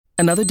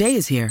Another day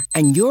is here,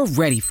 and you're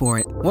ready for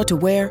it. What to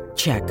wear?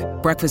 Check.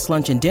 Breakfast,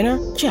 lunch, and dinner?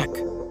 Check.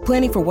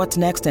 Planning for what's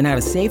next and how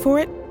to save for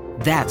it?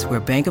 That's where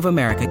Bank of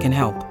America can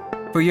help.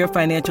 For your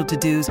financial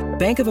to-dos,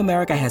 Bank of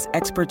America has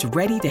experts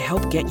ready to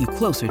help get you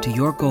closer to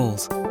your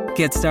goals.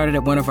 Get started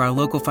at one of our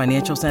local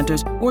financial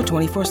centers or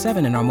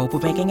 24/7 in our mobile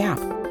banking app.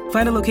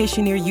 Find a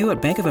location near you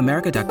at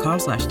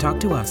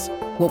bankofamerica.com/talktous.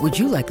 What would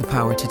you like the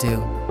power to do?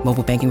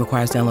 Mobile banking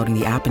requires downloading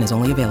the app and is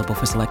only available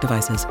for select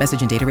devices.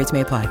 Message and data rates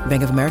may apply.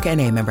 Bank of America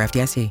N.A., member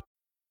FDIC.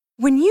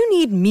 When you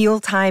need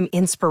mealtime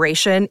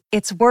inspiration,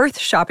 it's worth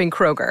shopping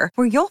Kroger,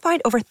 where you'll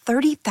find over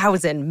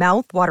 30,000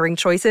 mouth-watering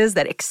choices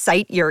that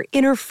excite your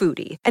inner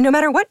foodie. And no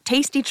matter what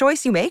tasty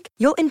choice you make,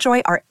 you'll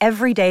enjoy our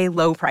everyday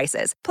low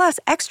prices, plus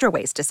extra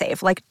ways to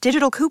save, like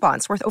digital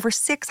coupons worth over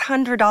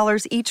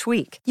 $600 each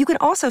week. You can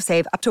also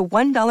save up to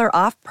 $1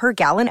 off per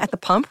gallon at the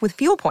pump with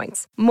fuel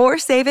points. More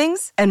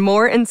savings and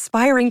more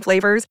inspiring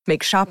flavors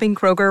make shopping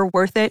Kroger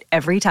worth it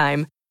every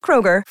time.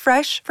 Kroger,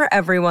 fresh for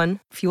everyone.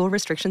 Fuel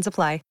restrictions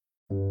apply.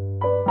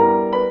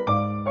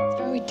 It's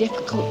very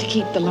difficult to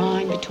keep the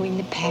line between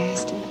the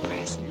past and the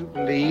present. You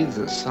believe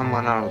that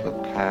someone out of the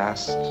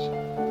past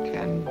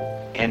can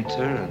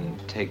enter and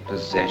take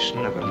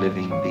possession of a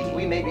living being?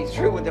 We may be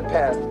through with the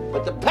past,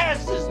 but the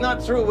past is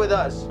not through with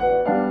us.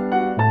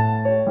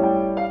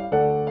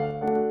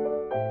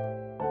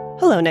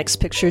 Hello, Next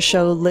Picture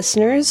Show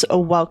listeners.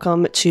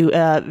 Welcome to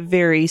a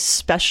very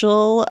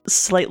special,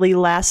 slightly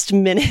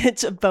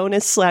last-minute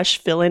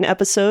bonus/fill-in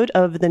episode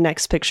of the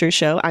Next Picture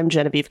Show. I'm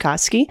Genevieve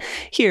Koski,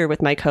 here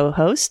with my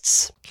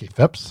co-hosts, Keith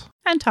Phipps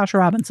and Tasha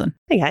Robinson.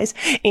 Hey, guys.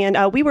 And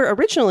we were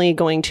originally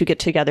going to get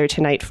together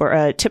tonight for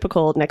a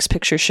typical Next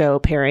Picture Show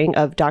pairing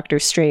of Doctor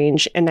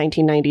Strange and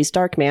 1990's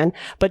Darkman.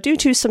 But due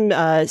to some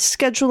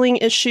scheduling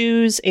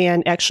issues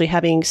and actually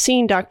having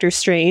seen Doctor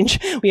Strange,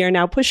 we are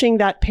now pushing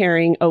that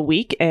pairing a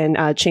week and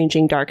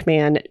changing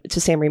Darkman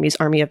to Sam Raimi's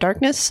Army of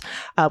Darkness,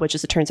 which,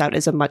 as it turns out,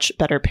 is a much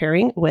better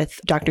pairing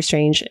with Doctor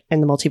Strange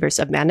and the Multiverse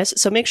of Madness.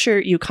 So make sure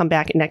you come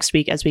back next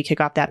week as we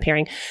kick off that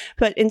pairing.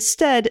 But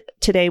instead,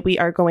 today we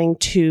are going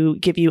to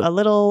give you a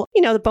little,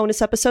 the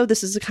bonus episode.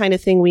 This is the kind of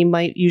thing we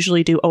might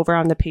usually do over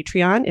on the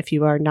Patreon. If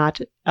you are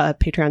not a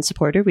Patreon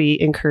supporter, we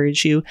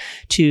encourage you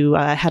to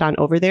head on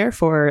over there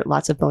for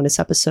lots of bonus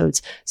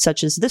episodes,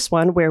 such as this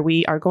one, where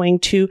we are going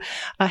to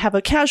have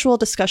a casual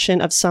discussion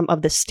of some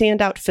of the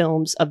standout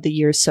films of the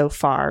year so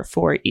far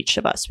for each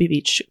of us. We've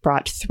each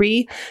brought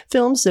 3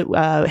 films that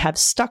have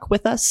stuck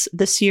with us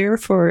this year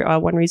for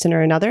one reason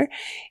or another.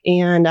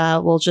 And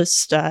we'll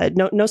just,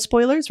 no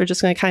spoilers. We're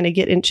just going to kind of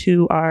get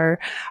into our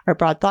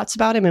broad thoughts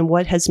about them and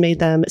what has made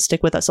them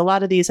stick with us. A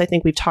lot of these, I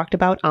think, we've talked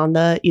about on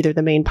either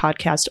the main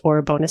podcast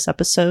or bonus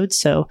episodes.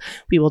 So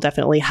we will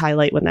definitely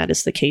highlight when that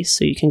is the case,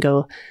 so you can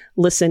go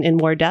listen in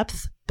more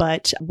depth.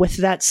 But with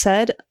that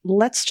said,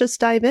 let's just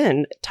dive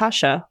in.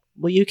 Tasha,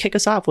 will you kick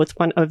us off with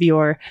one of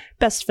your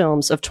best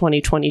films of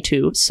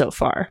 2022 so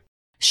far?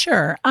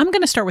 Sure. I'm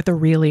going to start with the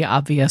really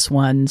obvious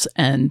ones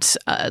and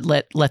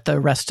let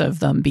the rest of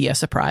them be a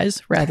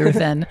surprise rather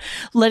than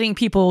letting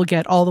people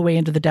get all the way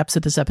into the depths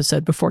of this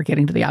episode before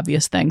getting to the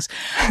obvious things.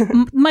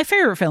 My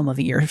favorite film of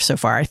the year so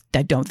far,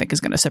 I don't think is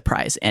going to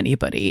surprise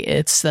anybody.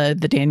 It's the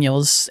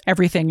Daniels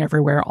Everything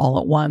Everywhere All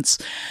at Once.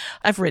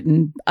 I've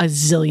written a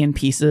zillion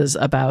pieces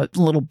about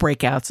little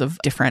breakouts of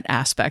different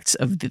aspects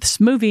of this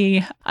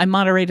movie. I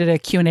moderated a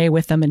Q&A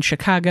with them in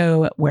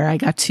Chicago where I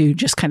got to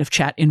just kind of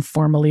chat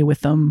informally with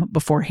them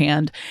beforehand.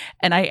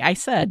 And I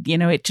said,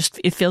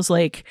 it feels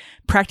like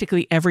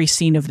practically every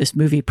scene of this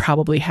movie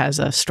probably has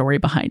a story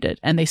behind it.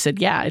 And they said,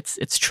 yeah,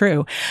 it's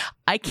true.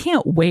 I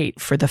can't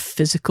wait for the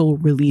physical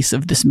release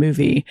of this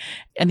movie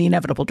and the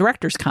inevitable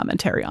director's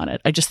commentary on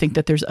it. I just think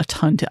that there's a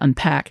ton to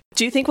unpack.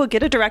 Do you think we'll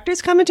get a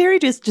director's commentary?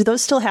 Do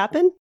those still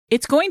happen?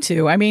 It's going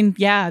to. I mean,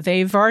 yeah,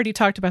 they've already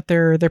talked about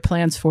their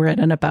plans for it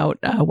and about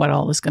what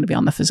all is going to be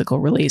on the physical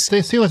release.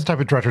 They seem like the type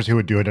of directors who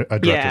would do a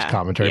director's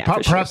commentary. Yeah,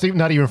 perhaps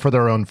not even for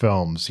their own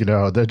films,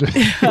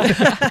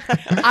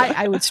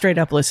 I would straight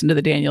up listen to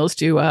the Daniels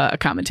do a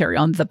commentary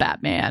on The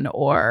Batman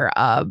or,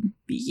 I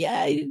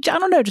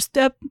don't know, just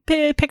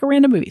pick a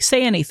random movie.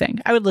 Say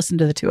Anything. I would listen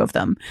to the two of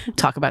them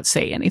talk about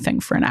Say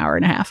Anything for an hour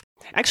and a half.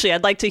 Actually,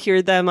 I'd like to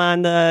hear them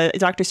on the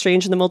Doctor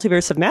Strange and the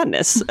Multiverse of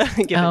Madness.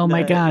 Oh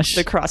my gosh.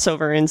 The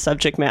crossover in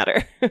subject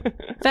matter.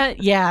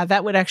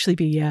 That would actually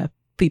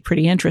be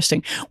pretty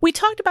interesting. We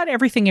talked about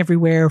Everything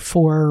Everywhere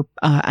for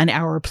an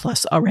hour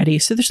plus already,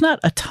 so there's not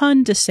a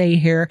ton to say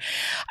here.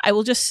 I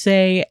will just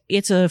say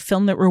it's a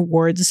film that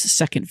rewards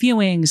second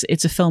viewings.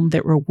 It's a film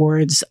that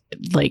rewards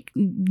like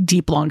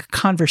deep, long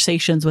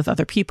conversations with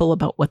other people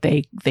about what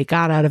they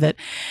got out of it.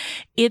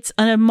 It's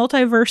a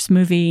multiverse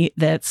movie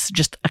that's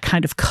just a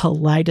kind of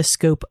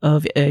kaleidoscope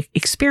of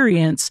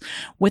experience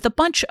with a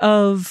bunch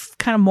of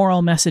kind of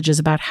moral messages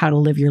about how to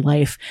live your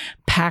life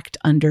packed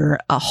under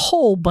a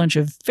whole bunch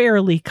of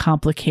fairly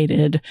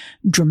complicated,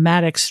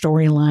 dramatic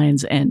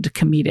storylines and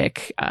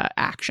comedic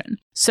action.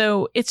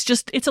 So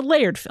it's a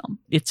layered film.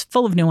 It's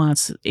full of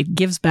nuance. It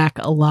gives back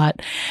a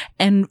lot.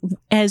 And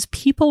as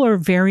people are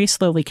very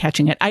slowly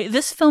catching it,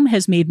 this film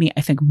has made me,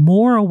 I think,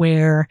 more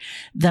aware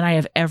than I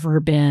have ever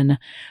been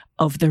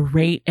of the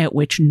rate at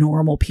which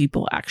normal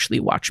people actually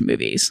watch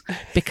movies.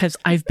 Because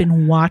I've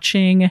been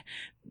watching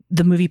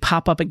the movie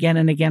pop up again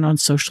and again on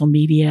social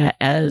media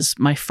as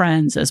my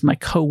friends, as my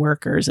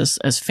coworkers,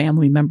 as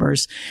family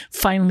members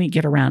finally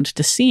get around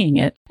to seeing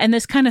it. And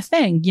this kind of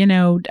thing,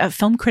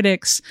 film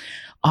critics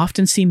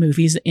often see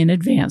movies in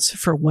advance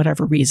for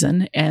whatever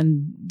reason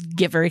and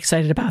get very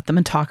excited about them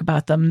and talk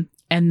about them,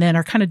 and then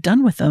are kind of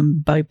done with them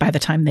by the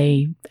time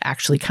they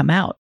actually come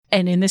out.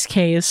 And in this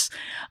case,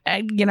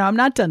 I'm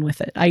not done with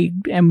it. I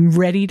am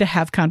ready to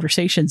have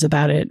conversations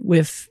about it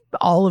with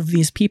all of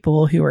these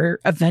people who are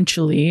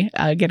eventually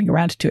getting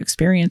around to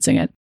experiencing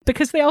it,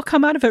 because they all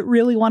come out of it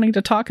really wanting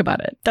to talk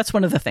about it. That's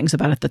one of the things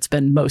about it that's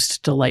been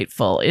most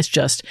delightful, is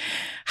just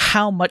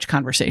how much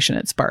conversation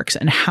it sparks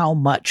and how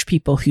much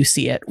people who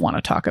see it want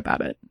to talk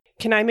about it.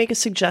 Can I make a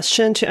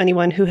suggestion to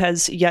anyone who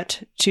has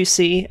yet to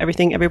see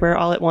Everything Everywhere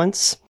All at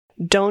Once?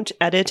 Don't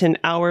edit an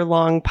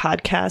hour-long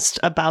podcast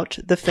about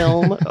the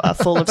film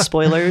full of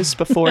spoilers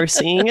before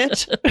seeing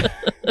it,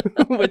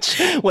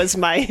 which was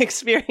my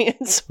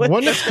experience.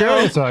 What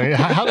experience?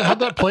 How'd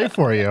that play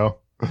for you?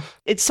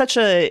 It's such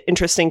a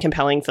interesting,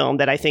 compelling film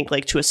that I think,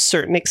 like, to a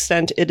certain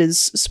extent, it is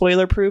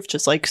spoiler proof,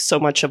 just like so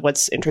much of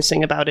what's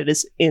interesting about it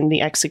is in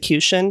the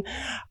execution.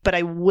 But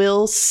I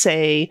will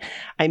say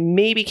I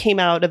maybe came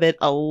out of it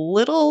a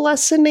little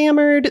less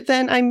enamored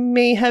than I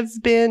may have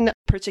been,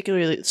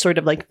 particularly sort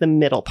of like the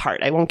middle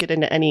part. I won't get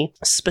into any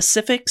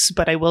specifics,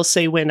 but I will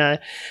say when an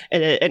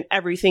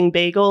everything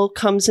bagel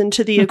comes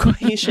into the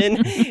equation,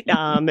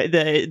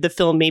 the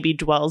film maybe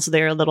dwells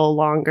there a little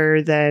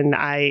longer than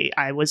I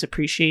was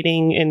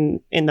appreciating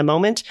in the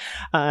moment.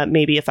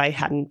 Maybe if I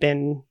hadn't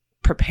been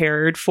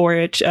prepared for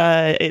it,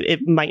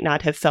 it might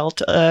not have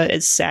felt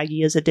as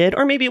saggy as it did,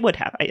 or maybe it would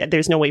have.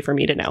 There's no way for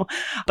me to know.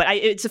 But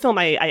it's a film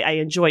I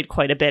enjoyed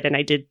quite a bit, and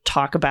I did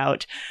talk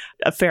about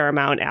a fair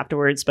amount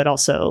afterwards, but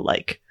also,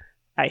 like,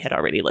 I had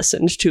already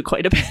listened to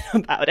quite a bit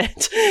about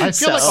it. I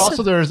feel like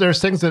also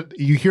there's things that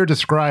you hear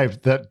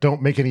described that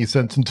don't make any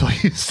sense until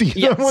you see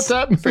them with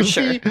that movie. For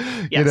sure.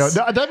 Yes.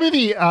 That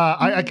movie,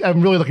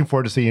 I'm really looking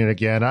forward to seeing it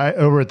again.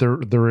 Over at the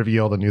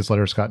Reveal, the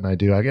newsletter Scott and I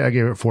do, I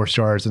gave it 4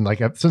 stars, and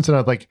since then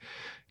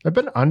I've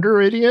been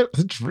underrating it.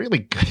 It's really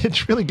good.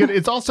 It's really good.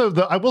 It's also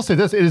I will say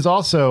this. It is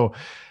also,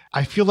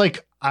 I feel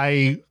like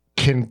I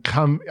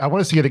want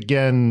to see it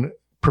again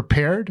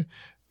prepared,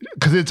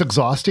 because it's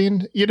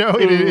exhausting, it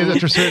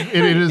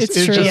is.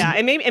 It's true. Yeah,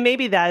 and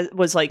maybe that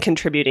was like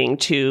contributing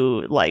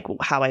to like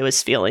how I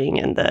was feeling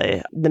in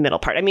the middle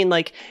part. I mean,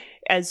 like,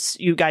 as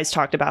you guys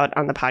talked about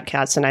on the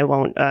podcast, and I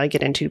won't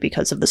get into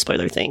because of the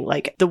spoiler thing,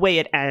 like the way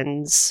it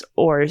ends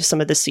or some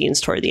of the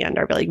scenes toward the end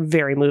are like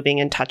very moving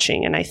and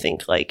touching, and I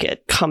think like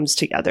it comes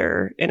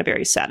together in a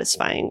very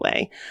satisfying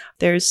way.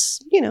 There's,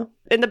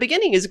 and the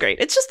beginning is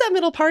great. It's just that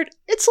middle part.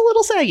 It's a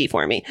little saggy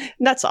for me.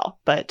 And that's all.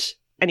 But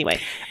anyway.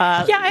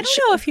 I don't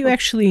know if you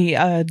actually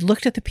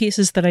looked at the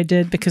pieces that I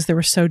did, because there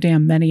were so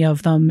damn many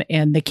of them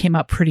and they came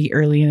out pretty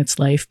early in its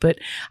life. But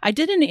I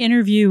did an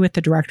interview with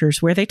the directors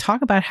where they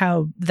talk about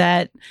how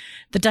that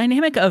the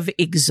dynamic of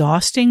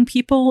exhausting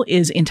people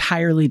is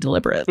entirely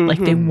deliberate. Mm-hmm. Like,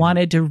 they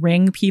wanted to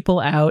wring people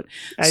out.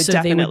 I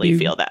definitely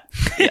feel that.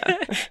 Yeah.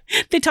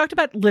 They talked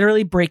about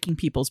literally breaking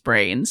people's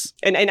brains.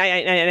 And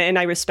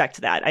I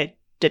respect that. I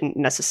didn't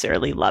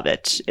necessarily love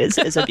it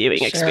as a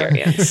viewing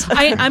experience.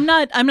 I'm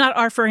not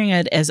offering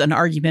it as an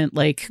argument,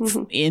 like,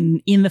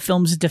 in the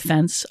film's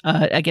defense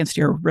against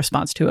your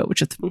response to it,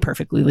 which is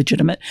perfectly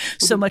legitimate,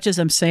 so much as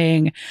I'm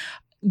saying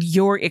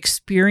your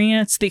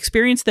experience, the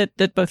experience that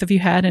both of you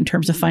had in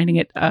terms of finding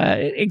it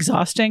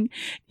exhausting,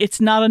 it's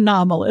not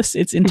anomalous.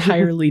 It's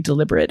entirely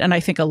deliberate. And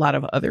I think a lot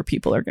of other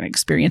people are going to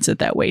experience it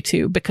that way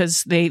too,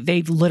 because they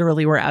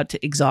literally were out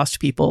to exhaust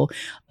people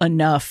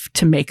enough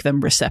to make them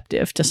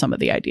receptive to some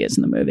of the ideas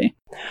in the movie.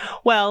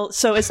 Well,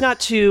 so it's not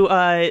to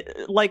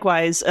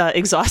likewise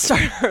exhaust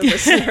our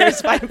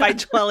listeners by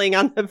dwelling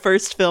on the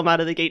first film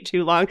out of the gate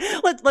too long.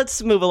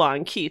 Let's move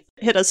along. Keith,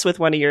 hit us with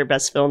one of your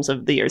best films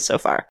of the year so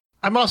far.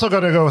 I'm also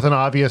going to go with an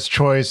obvious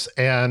choice,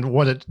 and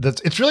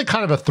it's really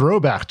kind of a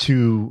throwback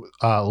to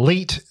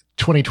late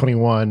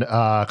 2021,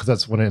 because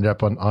that's when it ended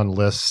up on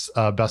lists,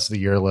 best of the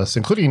year lists,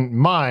 including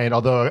mine.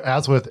 Although,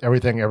 as with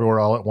Everything Everywhere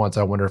All at Once,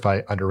 I wonder if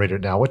I underrated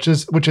it now, which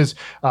is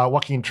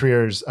Joaquin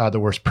Trier's The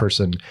Worst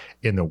Person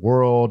in the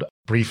World.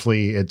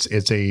 Briefly,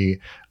 it's a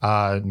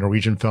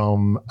Norwegian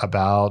film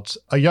about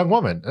a young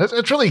woman.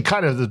 It's really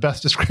kind of the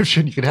best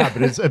description you can have.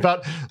 But it's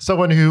about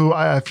someone who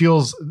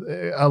feels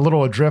a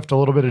little adrift, a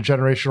little bit of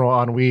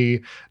generational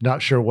ennui,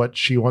 not sure what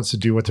she wants to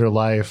do with her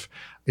life.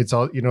 it's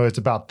all, it's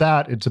about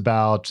that. It's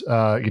about,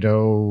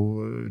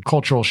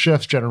 cultural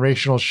shifts,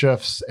 generational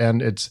shifts,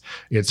 and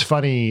it's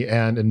funny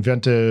and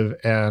inventive,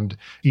 and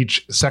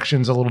each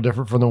section's a little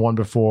different from the one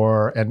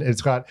before. And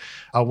it's got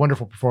a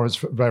wonderful performance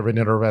by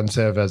Renata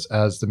Rentsev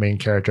as the main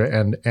character,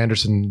 and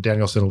Anderson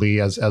Danielson Lee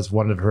as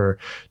one of her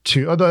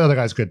two, the other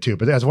guy's good too,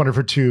 but as one of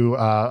her two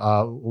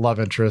love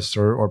interests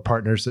or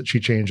partners that she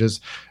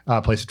changes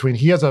place between.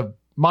 He has a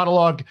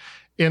monologue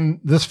in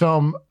this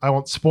film. I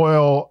won't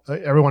spoil.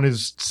 Everyone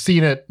who's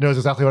seen it knows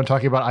exactly what I'm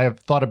talking about. I have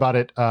thought about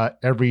it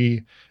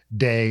every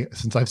day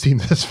since I've seen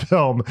this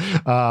film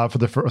since I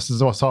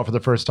saw it for the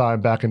first time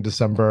back in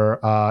December.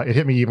 It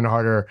hit me even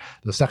harder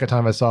the second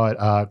time I saw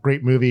it.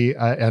 Great movie,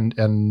 and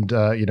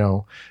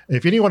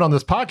if anyone on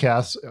this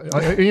podcast,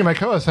 any of my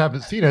co-hosts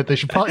haven't seen it, they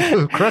should probably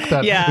correct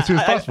that as soon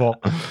as possible.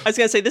 I was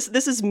gonna say this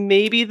is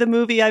maybe the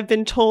movie I've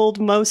been told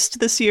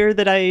most this year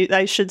that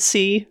I should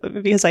see,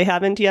 because I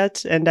haven't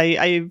yet, and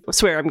I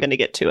swear I'm going to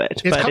get to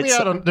it. It's coming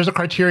out. There's a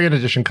Criterion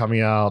edition coming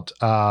out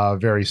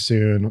very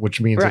soon, which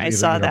means I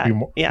saw that.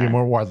 Be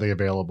more widely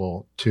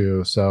available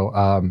too. So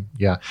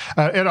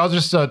and I'll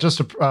just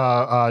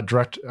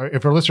direct,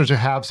 if our listeners who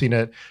have seen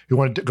it who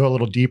want to go a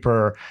little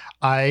deeper,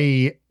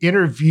 I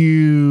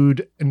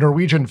interviewed a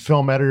Norwegian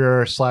film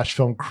editor /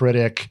 film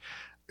critic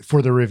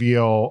for the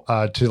reveal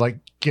to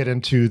get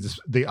into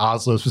the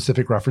Oslo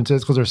specific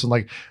references, because there's some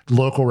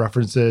local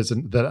references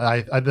and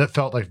that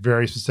felt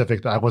very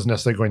specific that I wasn't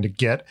necessarily going to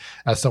get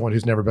as someone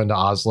who's never been to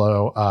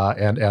Oslo.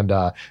 And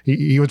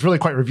he was really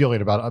quite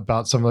revealing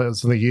about some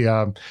of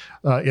the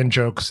in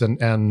jokes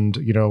and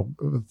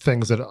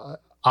things that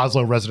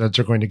Oslo residents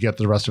are going to get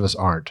that the rest of us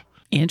aren't.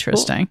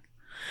 Interesting. Cool.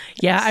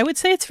 Yeah, I would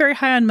say it's very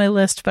high on my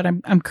list, but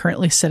I'm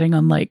currently sitting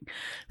on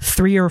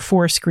 3 or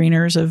 4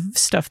 screeners of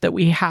stuff that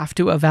we have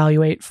to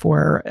evaluate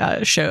for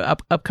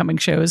upcoming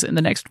shows in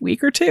the next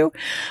week or two.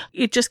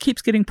 It just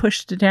keeps getting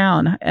pushed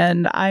down,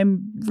 and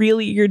I'm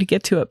really eager to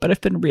get to it, but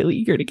I've been really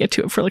eager to get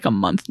to it for a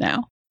month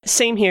now.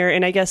 Same here,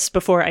 and I guess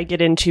before I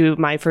get into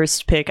my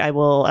first pick, I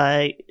will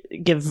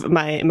give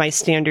my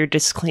standard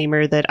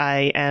disclaimer that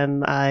I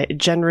am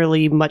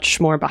generally much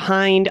more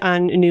behind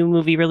on new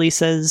movie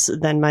releases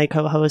than my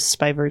co-hosts,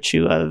 by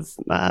virtue of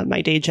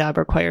my day job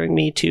requiring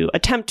me to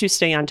attempt to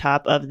stay on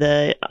top of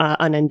the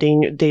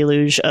unending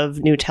deluge of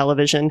new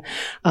television.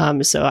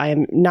 So I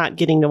am not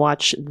getting to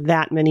watch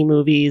that many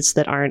movies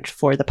that aren't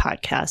for the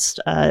podcast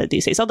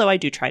these days, although I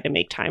do try to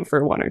make time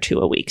for 1 or 2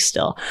 a week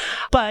still.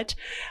 But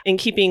in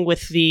keeping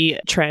with the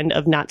trend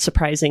of not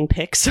surprising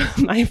picks,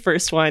 my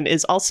first one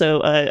is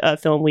also a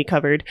film we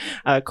covered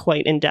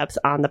quite in depth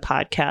on the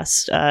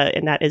podcast,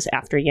 and that is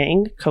After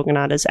Yang,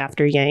 Kogonada's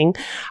After Yang,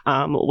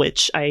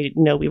 which I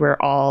know we were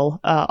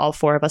all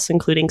 4 of us,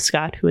 including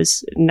Scott, who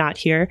is not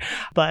here,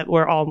 but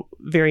we're all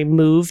very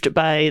moved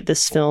by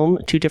this film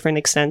to different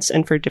extents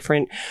and for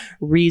different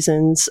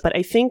reasons. But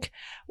I think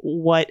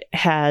what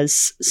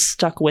has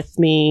stuck with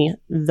me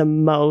the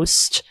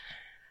most,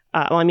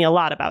 a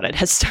lot about it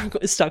has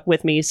stuck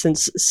with me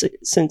since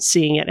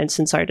seeing it and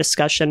since our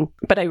discussion.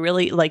 But I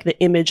really like the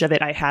image of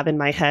it I have in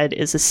my head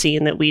is a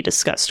scene that we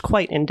discussed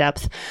quite in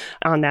depth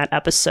on that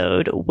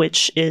episode,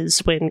 which is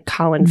when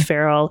Colin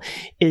Farrell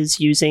is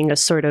using a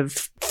sort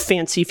of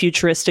fancy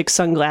futuristic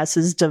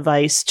sunglasses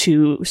device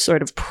to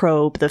sort of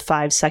probe the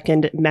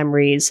 5-second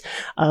memories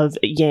of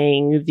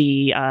Yang,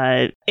 the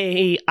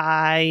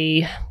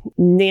AI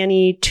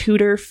nanny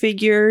tutor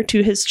figure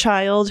to his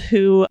child,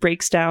 who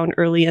breaks down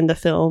early in the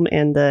film.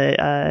 And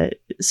the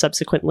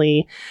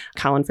subsequently,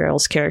 Colin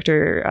Farrell's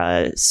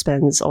character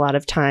spends a lot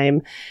of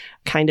time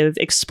kind of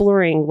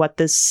exploring what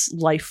this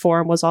life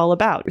form was all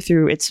about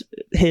through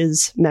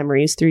his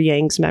memories, through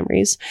Yang's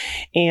memories.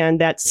 And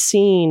that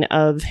scene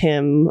of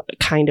him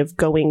kind of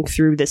going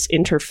through this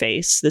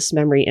interface, this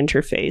memory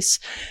interface,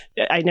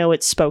 I know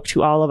it spoke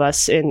to all of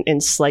us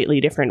in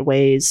slightly different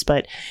ways,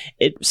 but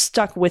it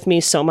stuck with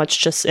me so much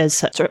just as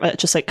sort of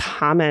just a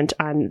comment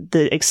on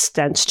the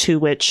extent to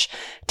which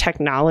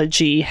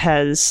technology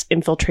has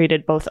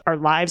infiltrated both our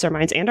lives, our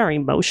minds, and our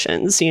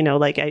emotions.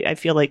 I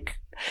feel like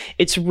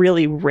it's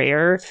really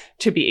rare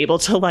to be able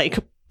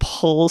to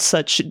pull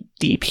such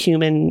deep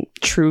human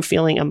true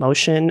feeling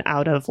emotion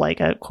out of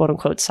a quote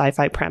unquote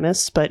sci-fi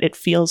premise, but it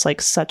feels like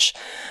such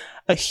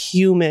a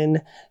human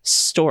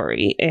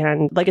story,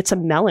 and it's a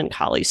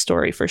melancholy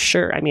story for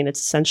sure. I mean, it's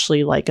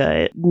essentially like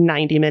a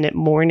 90-minute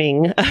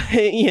mourning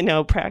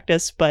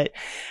practice, but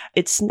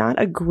it's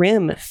not a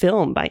grim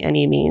film by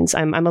any means.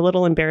 I'm a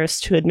little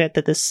embarrassed to admit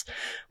that this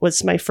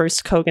was my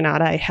first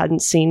Kogonada. I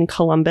hadn't seen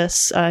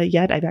Columbus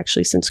yet. I've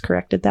actually since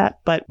corrected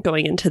that, but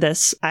going into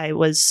this, I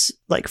was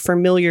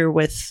familiar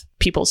with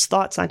people's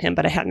thoughts on him,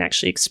 but I hadn't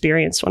actually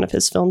experienced one of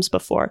his films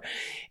before.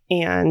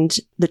 And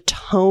the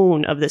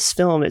tone of this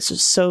film is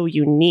just so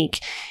unique,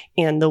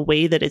 and the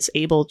way that it's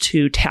able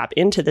to tap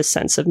into this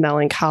sense of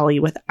melancholy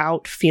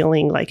without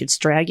feeling like it's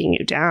dragging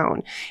you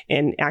down,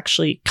 and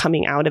actually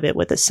coming out of it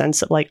with a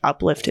sense of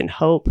uplift and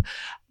hope,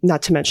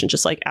 not to mention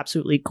just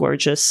absolutely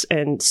gorgeous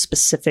and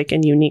specific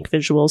and unique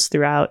visuals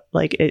throughout.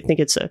 I think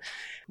it's a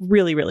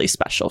really, really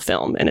special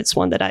film, and it's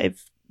one that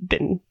I've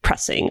been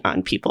pressing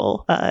on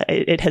people.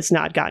 It has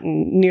not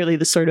gotten nearly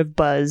the sort of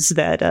buzz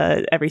that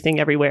Everything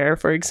Everywhere,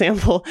 for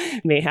example,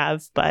 may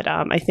have. But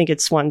I think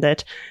it's one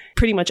that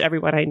pretty much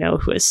everyone I know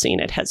who has seen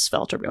it has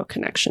felt a real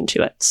connection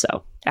to it.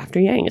 So After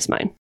Yang is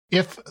mine.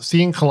 If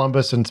seeing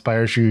Columbus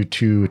inspires you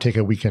to take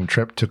a weekend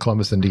trip to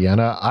Columbus,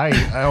 Indiana,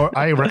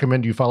 I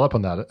recommend you follow up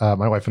on that.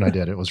 My wife and I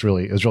did. It was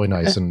really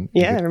nice. And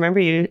yeah, I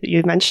remember you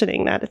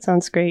mentioning that. It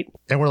sounds great.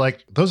 And we're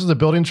like, those are the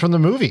buildings from the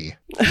movie.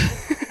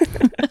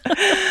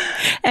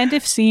 And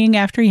if seeing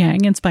After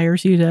Yang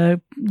inspires you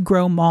to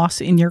grow moss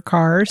in your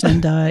cars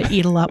and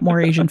eat a lot more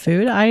Asian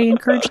food, I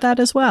encourage that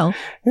as well.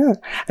 Yeah.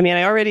 I mean,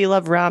 I already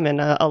love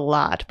ramen a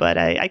lot, but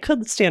I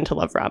could stand to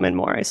love ramen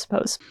more, I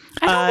suppose.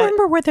 I don't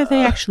remember whether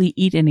they actually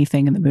eat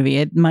anything in the movie.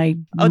 There's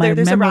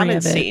a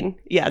ramen scene.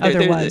 Yeah,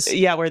 there was.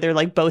 Yeah, where they're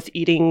like both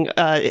eating,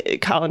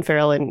 Colin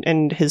Farrell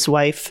and his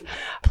wife,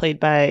 played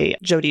by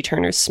Jodie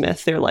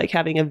Turner-Smith. They're like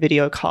having a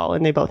video call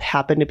and they both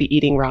happen to be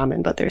eating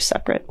ramen, but they're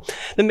separate.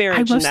 The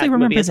marriage in that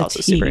movie is also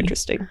super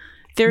interesting.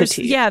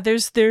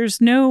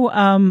 There's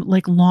no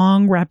like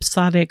long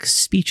rhapsodic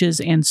speeches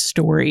and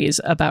stories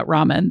about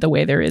ramen the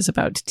way there is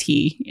about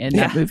tea in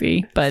that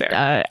movie. But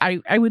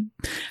I would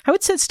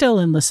sit still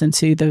and listen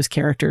to those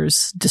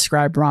characters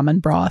describe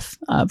ramen broth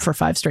for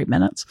 5 straight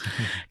minutes.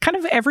 Mm-hmm. Kind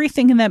of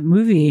everything in that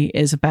movie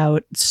is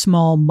about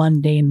small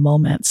mundane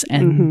moments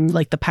and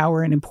like the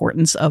power and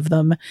importance of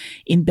them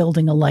in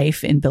building a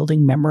life, in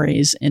building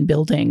memories, in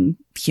building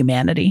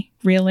humanity,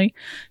 really.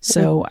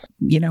 So,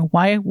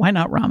 why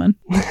not ramen?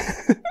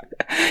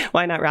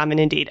 Why not ramen,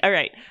 indeed. All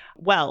right.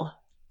 Well,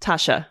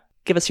 Tasha,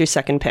 give us your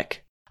second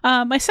pick.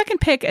 My second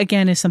pick,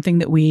 again, is something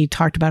that we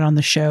talked about on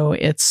the show.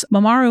 It's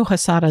Mamoru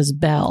Hosoda's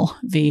Belle,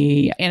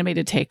 the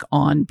animated take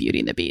on Beauty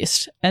and the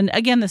Beast. And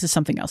again, this is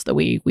something else that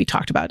we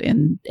talked about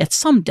at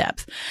some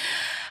depth.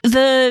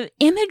 The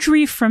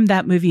imagery from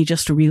that movie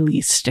just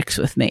really sticks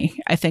with me.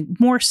 I think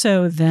more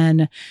so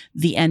than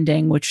the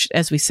ending, which,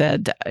 as we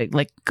said,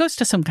 like goes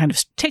to some kind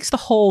of, takes the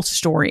whole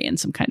story in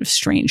some kind of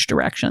strange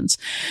directions.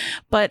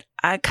 But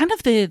kind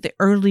of the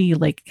early,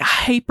 like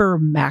hyper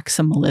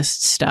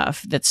maximalist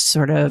stuff that's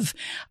sort of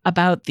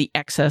about the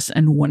excess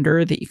and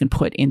wonder that you can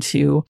put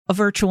into a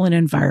virtual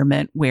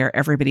environment where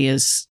everybody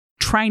is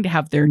trying to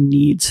have their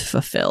needs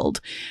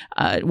fulfilled,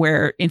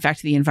 where in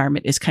fact the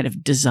environment is kind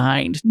of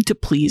designed to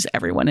please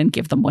everyone and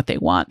give them what they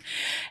want.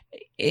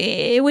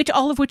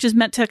 All of which is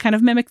meant to kind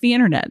of mimic the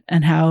internet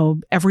and how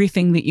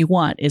everything that you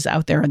want is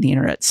out there on the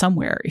internet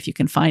somewhere if you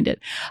can find it.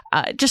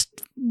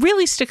 Just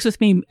really sticks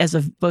with me as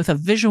both a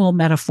visual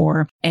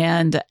metaphor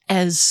and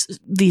as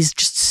these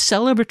just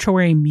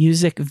celebratory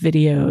music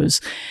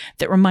videos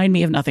that remind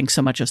me of nothing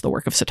so much as the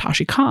work of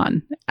Satoshi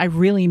Kon. I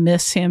really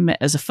miss him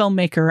as a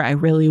filmmaker. I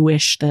really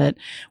wish that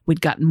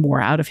we'd gotten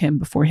more out of him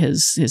before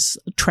his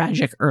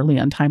tragic early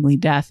untimely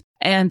death.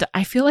 And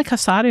I feel like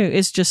Hosoda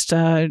is just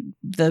the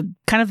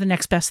kind of the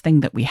next best thing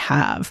that we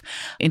have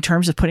in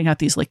terms of putting out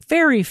these like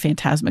very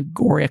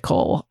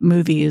phantasmagorical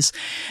movies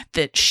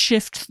that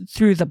shift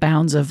through the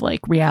bounds of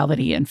like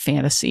reality and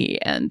fantasy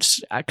and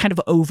kind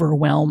of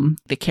overwhelm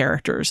the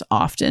characters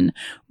often,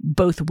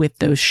 both with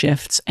those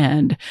shifts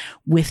and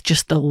with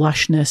just the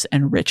lushness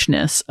and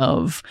richness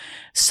of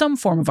some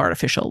form of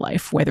artificial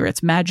life, whether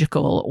it's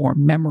magical or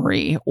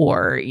memory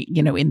or,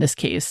 in this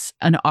case,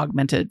 an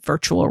augmented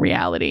virtual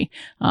reality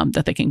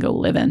that they can go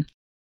live in.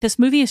 This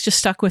movie has just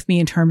stuck with me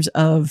in terms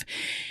of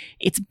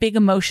its big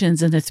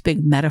emotions and its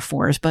big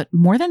metaphors, but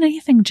more than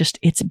anything, just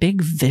its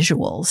big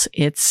visuals.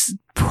 It's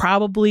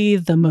probably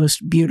the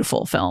most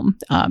beautiful film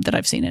that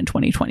I've seen in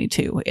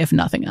 2022, if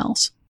nothing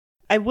else.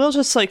 I will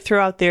just like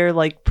throw out there,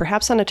 like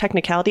perhaps on a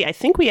technicality, I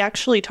think we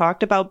actually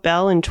talked about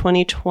Belle in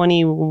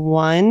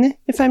 2021,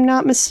 if I'm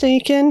not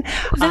mistaken.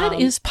 That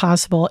is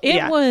possible.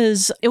 It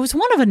was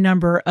one of a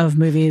number of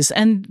movies,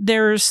 and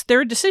there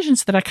are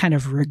decisions that I kind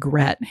of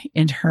regret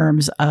in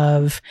terms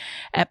of,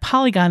 at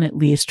Polygon at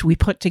least, we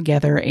put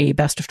together a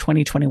best of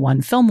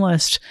 2021 film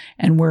list,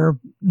 and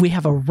we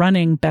have a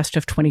running best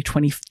of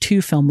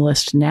 2022 film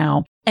list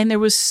now. And there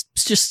was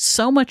just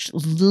so much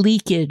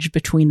leakage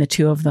between the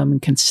two of them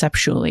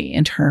conceptually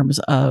in terms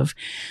of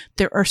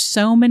there are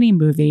so many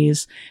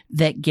movies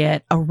that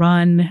get a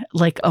run,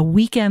 like a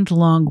weekend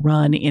long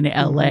run in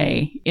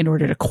LA in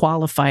order to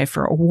qualify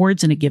for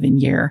awards in a given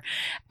year,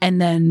 and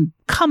then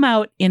come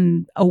out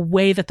in a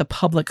way that the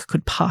public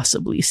could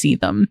possibly see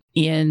them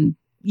in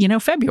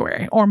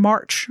February or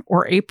March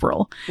or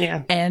April.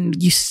 Yeah.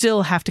 And you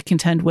still have to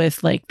contend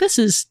with like, this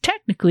is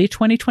technically a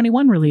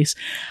 2021 release.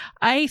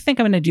 I think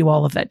I'm going to do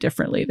all of that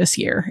differently this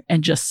year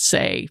and just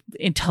say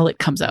until it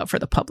comes out for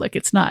the public,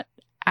 it's not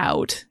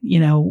out.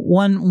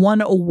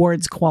 One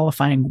awards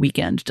qualifying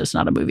weekend does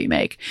not a movie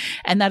make.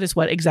 And that is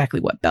exactly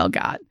what Belle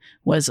got,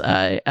 was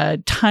a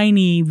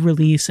tiny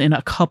release in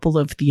a couple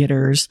of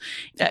theaters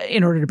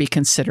in order to be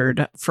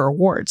considered for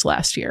awards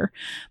last year.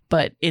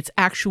 But its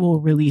actual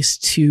release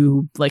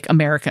to like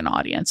American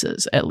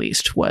audiences, at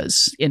least,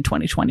 was in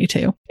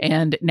 2022.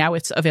 And now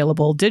it's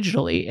available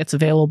digitally. It's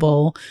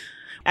available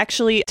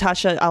Actually,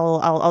 Tasha,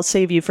 I'll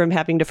save you from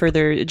having to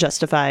further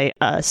justify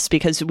us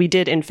because we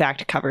did in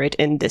fact cover it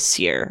in this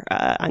year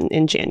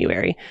in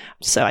January.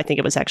 So I think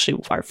it was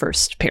actually our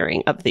first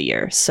pairing of the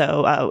year.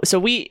 So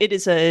it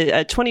is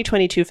a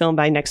 2022 film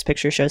by Next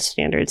Picture Show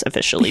standards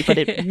officially, but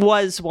it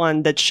was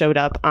one that showed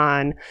up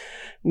on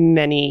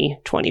many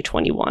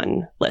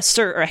 2021 lists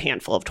or a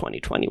handful of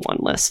 2021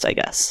 lists, I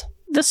guess.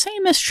 The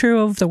same is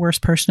true of The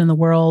Worst Person in the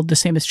World. The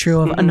same is true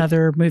of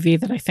another movie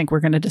that I think we're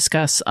going to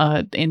discuss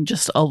in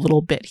just a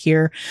little bit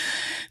here.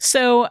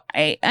 So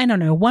I don't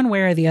know, one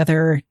way or the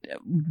other,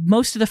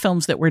 most of the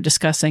films that we're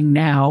discussing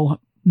now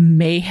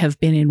may have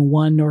been in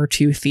one or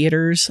two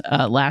theaters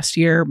last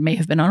year, may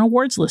have been on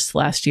awards lists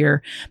last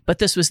year, but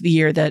this was the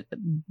year that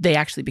they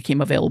actually became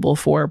available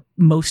for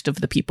most of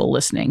the people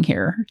listening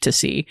here to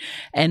see.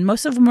 And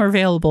most of them are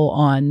available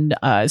on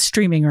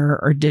streaming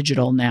or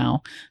digital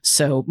now.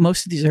 So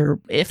most of these are,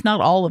 if not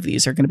all of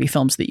these, are going to be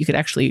films that you could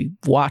actually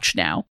watch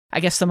now. I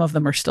guess some of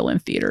them are still in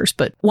theaters,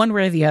 but one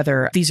way or the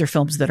other, these are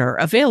films that are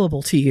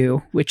available to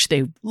you, which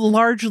they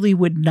largely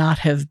would not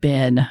have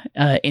been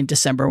in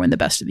December when the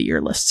best of the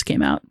year lists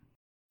came out.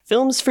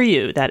 Films for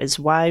you. That is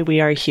why we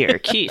are here.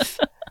 Keith,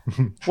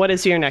 what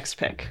is your next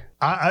pick?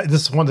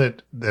 This is one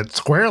that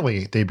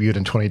squarely debuted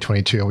in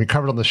 2022, and we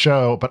covered on the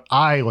show, but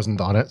I wasn't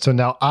on it. So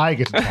now I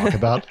get to talk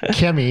about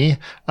Kimi,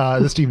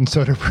 the Steven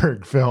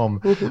Soderbergh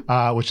film,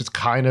 which is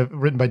kind of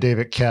written by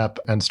David Koepp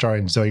and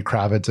starring Zoe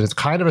Kravitz. And it's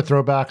kind of a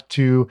throwback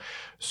to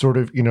sort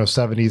of,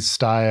 70s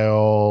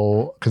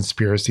style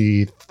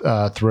conspiracy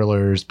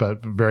thrillers,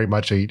 but very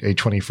much a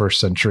 21st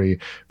century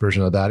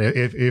version of that,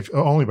 if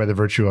only by the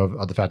virtue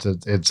of the fact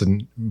that it's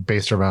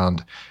based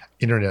around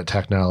internet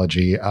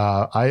technology.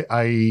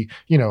 I'm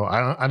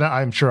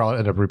sure I'll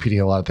end up repeating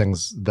a lot of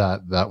things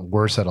that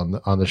were said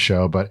on the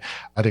show, but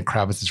I think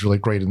Kravitz is really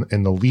great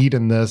in the lead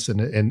in this,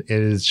 and it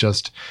is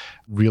just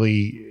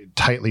really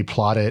tightly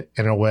plotted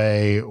in a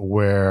way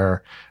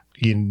where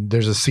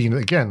there's a scene,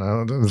 again,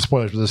 the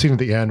spoilers, but the scene at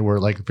the end where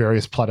like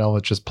various plot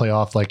elements just play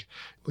off like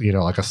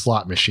a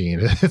slot machine.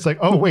 It's like,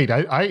 oh wait,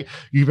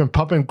 you've been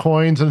pumping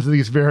coins into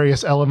these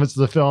various elements of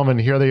the film, and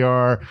here they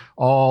are,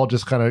 all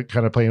just kind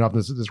of playing off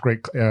this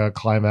great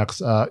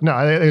climax. I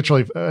think it's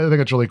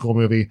a really cool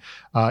movie.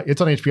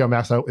 It's on HBO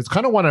Max. It's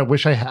kind of one I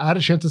wish I had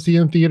a chance to see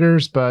in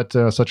theaters, but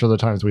such are the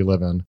times we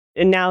live in.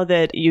 And now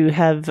that you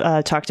have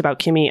talked about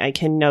Kimi, I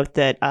can note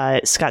that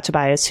Scott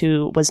Tobias,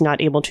 who was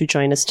not able to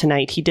join us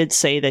tonight, he did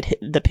say that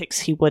the picks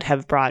he would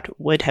have brought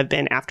would have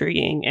been After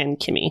Ying and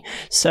Kimi.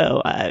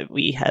 So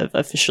we have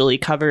officially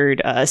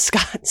covered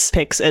Scott's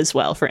picks as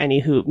well for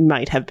any who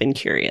might have been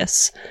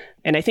curious.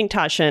 And I think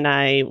Tasha and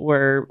I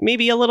were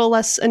maybe a little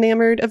less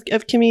enamored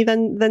of Kimi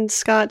than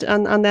Scott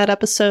on that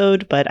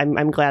episode, but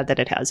I'm glad that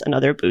it has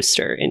another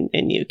booster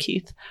in you,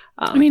 Keith.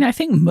 I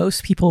think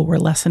most people were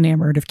less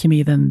enamored of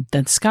Kimi than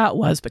Scott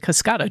was, because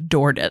Scott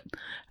adored it.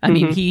 I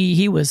mean,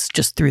 he was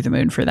just through the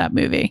moon for that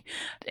movie.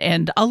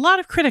 And a lot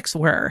of critics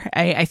were.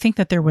 I think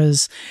that there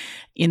was,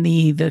 in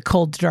the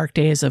cold, dark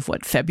days of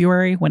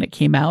February when it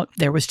came out,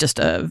 there was just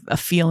a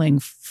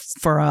feeling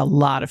for a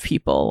lot of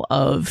people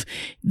of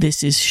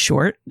this is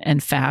short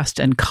and fast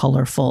and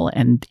colorful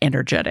and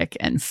energetic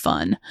and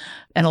fun.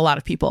 And a lot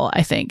of people,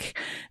 I think,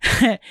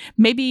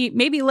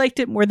 maybe liked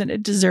it more than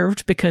it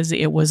deserved because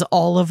it was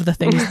all of the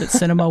things that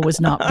cinema was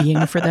not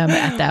being for them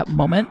at that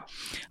moment.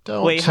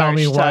 Don't tell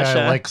me why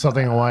I like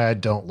something and why I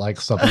don't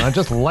like something. I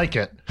just like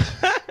it.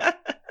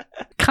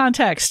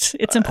 Context,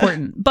 it's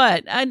important.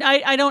 But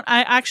I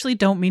actually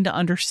don't mean to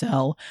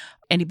undersell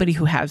anybody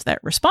who has that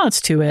response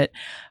to it,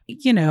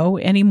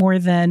 any more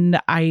than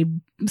I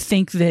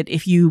think that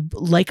if you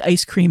like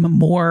ice cream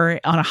more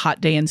on a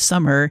hot day in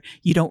summer,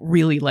 you don't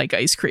really like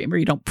ice cream, or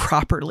you don't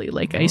properly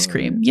like ice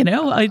cream.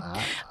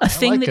 A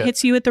thing that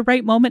hits you at the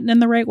right moment and in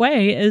the right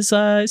way is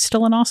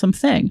still an awesome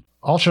thing.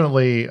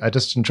 Alternately, I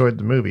just enjoyed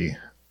the movie.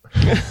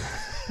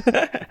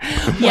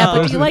 Yeah,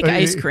 but do you like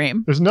ice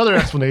cream? There's another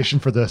explanation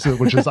for this,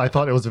 which is I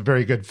thought it was a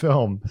very good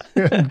film.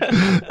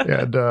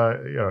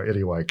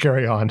 Anyway,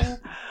 carry on.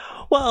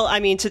 Well, I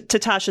mean, to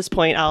Tasha's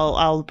point,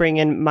 I'll bring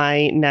in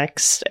my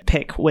next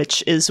pick,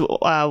 which is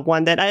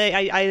one that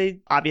I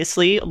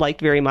obviously liked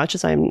very much,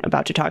 as I'm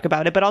about to talk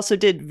about it, but also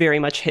did very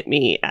much hit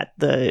me at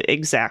the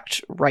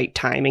exact right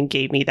time and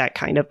gave me that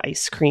kind of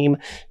ice cream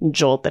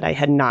jolt that I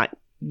had not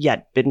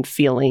yet been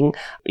feeling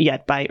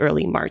yet by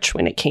early March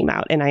when it came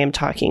out. And I am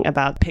talking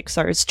about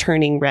Pixar's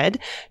Turning Red,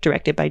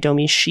 directed by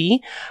Domee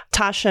Shi.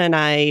 Tasha and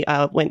I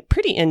went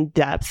pretty in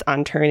depth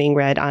on Turning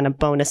Red on a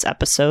bonus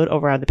episode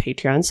over on the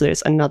Patreon. So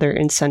there's another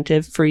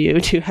incentive for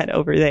you to head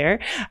over there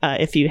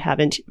if you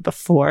haven't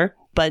before.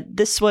 But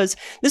this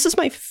is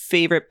my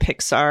favorite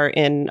Pixar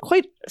in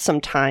quite some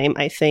time,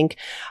 I think.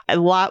 A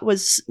lot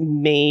was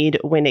made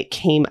when it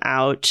came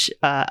out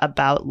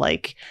about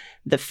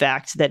the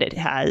fact that it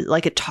has,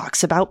 like, it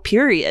talks about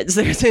periods.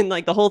 There's in,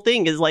 like, the whole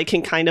thing is, like,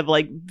 can kind of,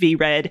 like, be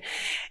read,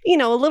 you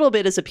know, a little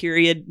bit as a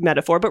period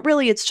metaphor, but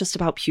really it's just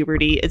about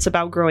puberty. It's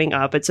about growing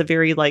up. It's a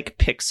very, like,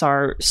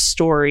 Pixar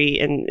story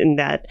in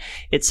that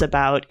it's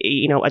about,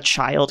 you know, a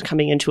child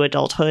coming into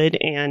adulthood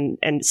and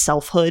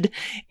selfhood,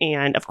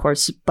 and of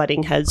course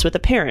butting heads with a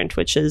parent,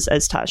 which is,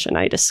 as Tasha and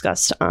I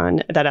discussed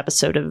on that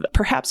episode, of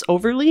perhaps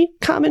overly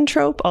common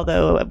trope,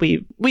 although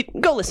we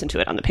go listen to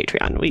it on the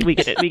Patreon. We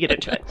get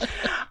into it.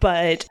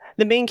 But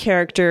the main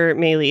character,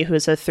 Mei Li, who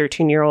is a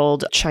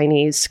 13-year-old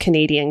Chinese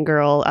Canadian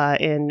girl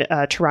in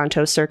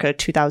Toronto circa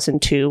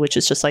 2002, which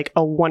is just like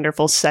a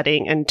wonderful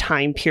setting and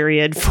time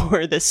period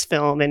for this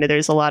film. And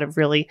there's a lot of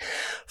really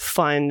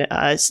fun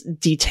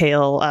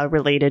detail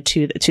related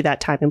to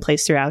that time and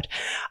place throughout.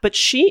 But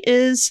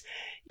she's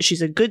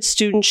a good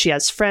student. She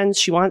has friends.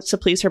 She wants to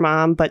please her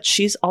mom, but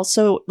she's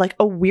also like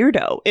a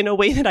weirdo in a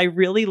way that I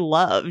really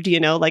loved, you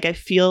know, like I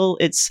feel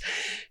it's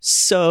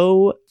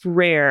so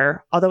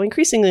rare, although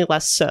increasingly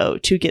less so,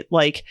 to get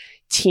like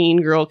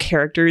teen girl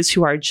characters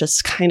who are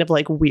just kind of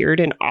like weird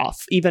and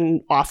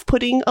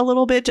off-putting a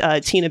little bit.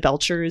 Tina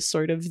Belcher is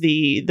sort of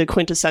the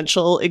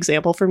quintessential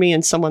example for me,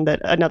 and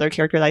another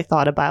character that I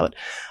thought about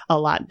a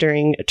lot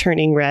during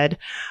Turning Red,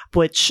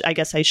 which I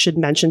guess I should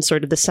mention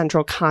sort of the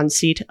central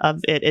conceit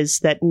of it is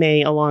that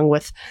Mei, along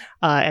with,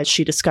 as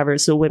she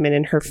discovers, the women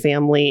in her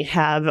family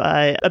have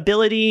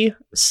ability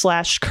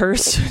 /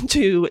 curse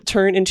to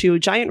turn into a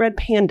giant red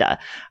panda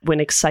when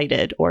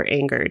excited or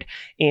angered.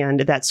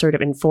 And that sort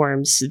of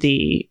informs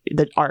the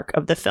arc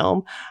of the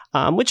film,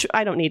 which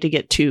I don't need to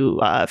get too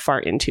far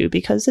into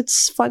because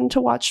it's fun to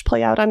watch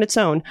play out on its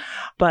own.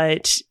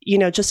 But, you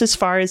know, just as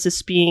far as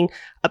this being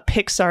a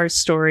Pixar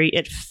story,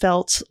 it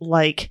felt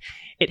like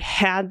it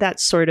had that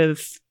sort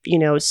of, you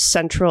know,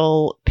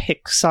 central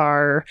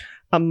Pixar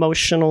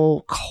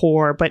emotional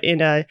core, but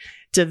in a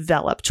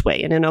developed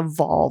way, in an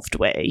evolved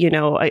way, you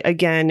know,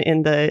 again,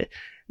 in the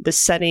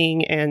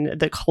setting and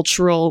the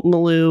cultural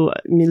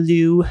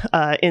milieu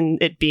in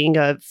it being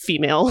a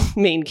female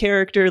main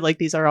character. Like,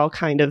 these are all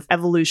kind of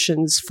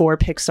evolutions for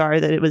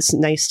Pixar that it was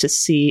nice to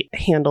see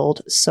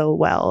handled so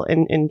well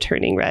in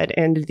Turning Red.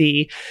 And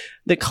the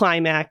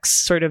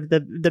climax, sort of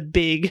the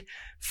big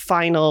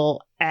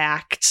final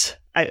act,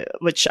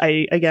 which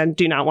I, again,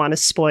 do not want to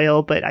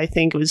spoil, but I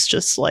think it was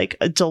just like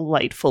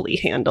delightfully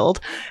handled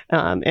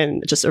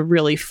and just a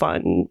really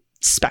fun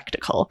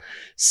spectacle.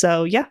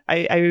 So yeah,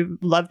 I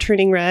love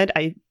Turning Red.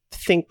 I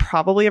think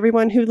probably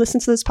everyone who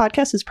listens to this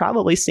podcast has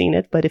probably seen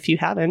it, but if you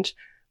haven't,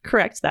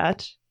 correct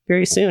that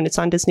very soon. It's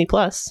on Disney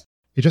Plus.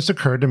 It just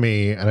occurred to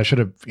me, and I should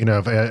have, you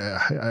know,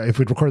 if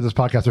we'd recorded this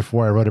podcast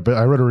before, I wrote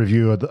a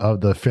review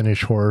of the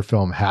Finnish horror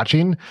film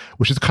Hatching,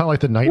 which is kind of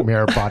like the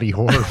nightmare body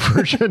horror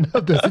version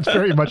of this. It's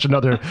very much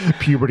another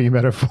puberty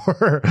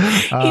metaphor.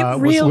 It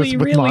really,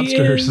 with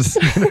monsters. Is.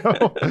 You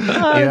know?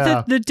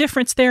 Yeah. The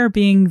difference there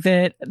being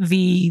that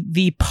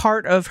the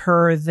part of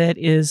her that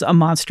is a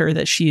monster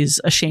that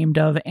she's ashamed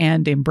of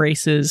and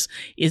embraces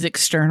is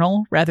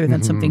external rather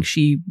than something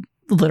she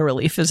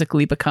literally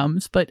physically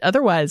becomes. But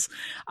otherwise,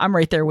 I'm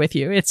right there with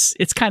you. It's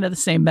kind of the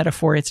same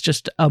metaphor. It's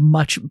just a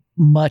much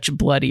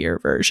bloodier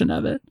version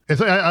of it.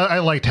 I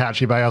liked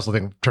Hatching, but I also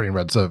think Turning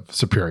Red's a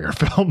superior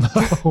film,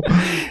 though.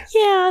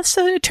 Yeah,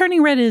 so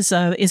Turning Red is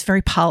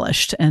very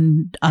polished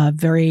and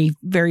very,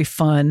 very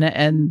fun.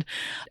 And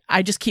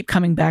I just keep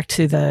coming back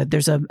to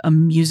there's a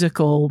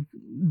musical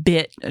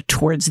bit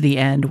towards the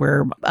end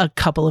where a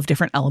couple of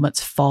different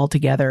elements fall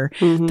together.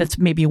 That's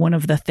maybe one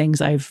of the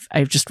things I've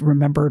just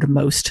remembered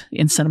most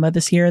in cinema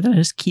this year that I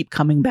just keep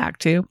coming back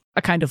to.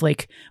 A kind of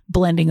like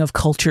blending of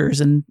cultures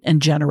and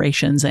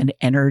generations and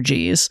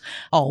energies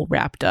all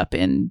wrapped up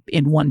in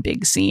one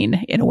big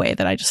scene in a way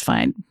that I just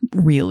find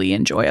really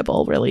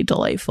enjoyable, really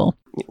delightful.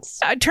 Yes.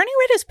 Turning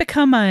Red has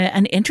become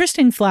an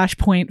interesting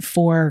flashpoint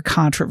for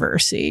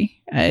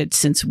controversy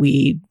since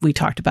we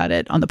talked about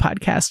it on the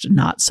podcast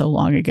not so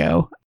long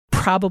ago.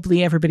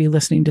 Probably everybody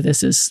listening to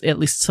this is at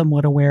least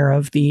somewhat aware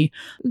of the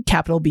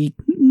capital B,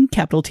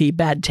 capital T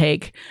bad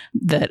take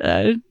that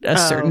a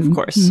certain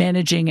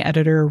managing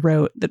editor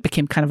wrote that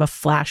became kind of a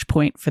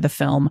flashpoint for the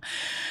film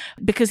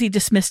because he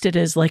dismissed it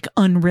as like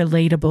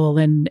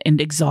unrelatable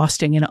and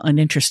exhausting and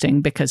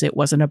uninteresting because it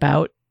wasn't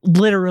about,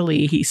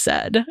 literally, he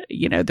said,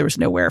 you know, there was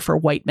nowhere for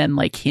white men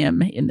like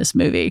him in this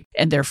movie,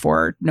 and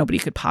therefore nobody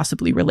could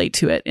possibly relate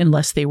to it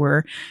unless they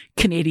were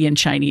Canadian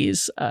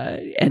Chinese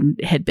and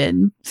had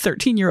been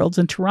 13-year-olds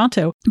in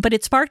Toronto. But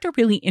it sparked a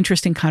really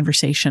interesting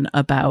conversation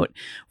about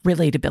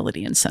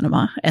relatability in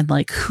cinema and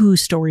like who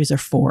stories are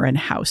for and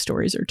how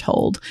stories are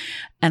told.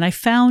 And I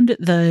found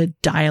the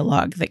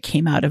dialogue that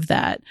came out of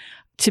that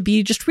to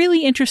be just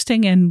really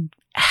interesting and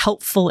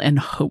helpful and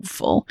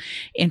hopeful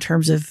in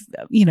terms of,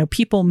 you know,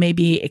 people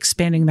maybe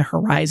expanding their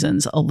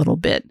horizons a little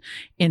bit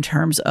in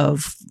terms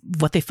of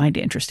what they find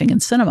interesting in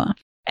cinema.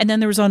 And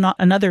then there was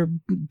another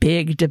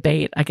big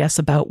debate, I guess,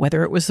 about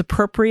whether it was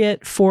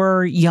appropriate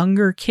for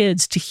younger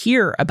kids to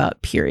hear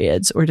about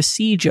periods or to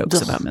see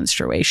jokes about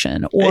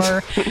menstruation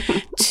or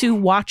to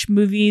watch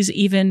movies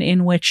even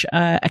in which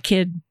a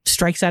kid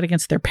strikes out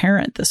against their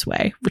parent this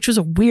way, which was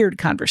a weird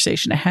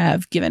conversation to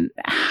have given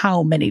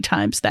how many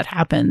times that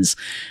happens,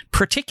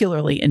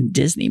 particularly in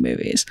Disney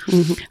movies.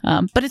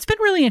 Mm-hmm. But it's been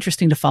really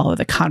interesting to follow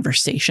the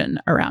conversation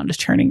around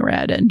Turning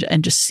Red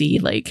and just see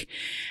like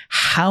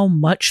how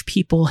much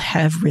people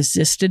have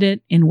resisted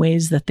it in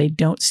ways that they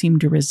don't seem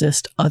to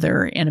resist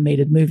other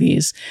animated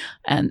movies,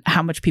 and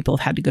how much people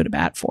have had to go to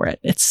bat for it.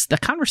 The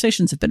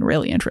conversations have been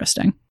really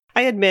interesting.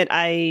 I admit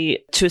I,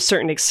 to a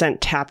certain extent,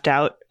 tapped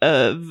out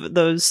of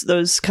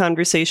those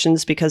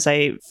conversations because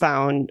I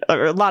found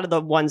a lot of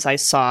the ones I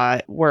saw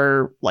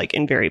were like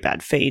in very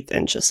bad faith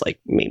and just like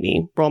made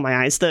me roll my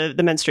eyes. The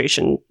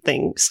menstruation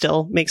thing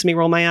still makes me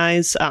roll my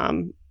eyes.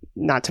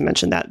 Not to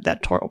mention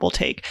that horrible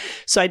take.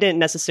 So I didn't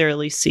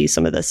necessarily see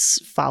some of this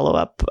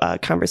follow-up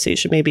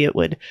conversation. Maybe it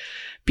would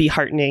be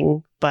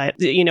heartening. But,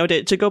 you know,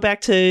 to go back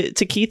to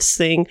Keith's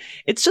thing,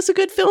 it's just a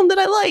good film that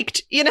I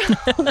liked, you know.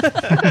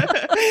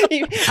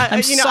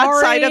 I'm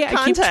sorry,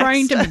 I keep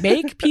trying to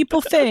make people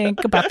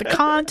think about the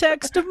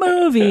context of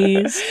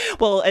movies.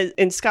 Well,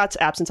 in Scott's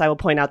absence, I will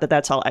point out that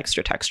that's all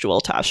extra textual,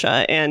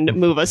 Tasha, and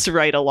move us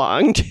right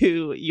along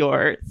to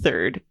your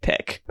third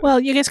pick. Well,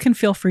 you guys can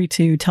feel free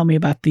to tell me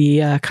about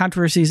the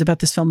controversies about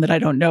this film that I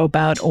don't know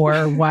about,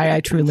 or why I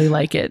truly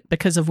like it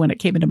because of when it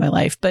came into my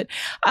life. But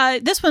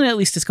this one at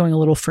least is going a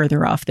little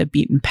further off the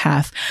beaten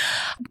path.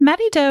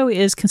 Matty Doe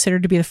is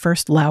considered to be the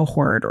first Lao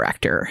horror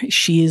director.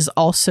 She's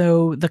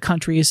also the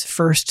country's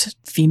first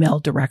female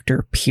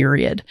director,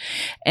 period.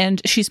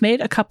 And she's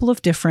made a couple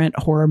of different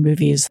horror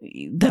movies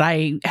that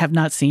I have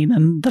not seen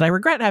and that I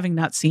regret having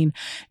not seen.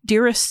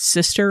 Dearest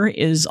Sister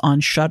is on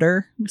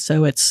Shudder,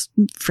 so it's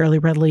fairly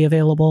readily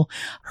available.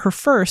 Her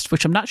first,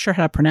 which I'm not sure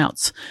how to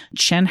pronounce,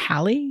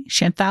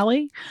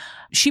 Shanthali,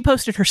 she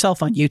posted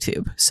herself on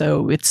YouTube,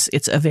 so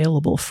it's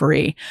available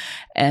free.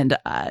 And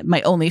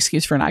my only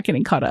excuse for not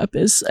getting caught up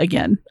is,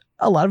 again,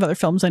 a lot of other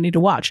films I need to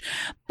watch.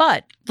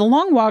 But The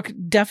Long Walk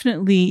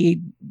definitely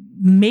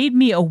made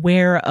me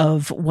aware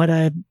of what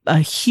a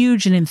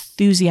huge and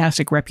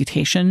enthusiastic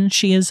reputation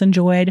she has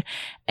enjoyed,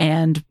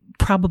 and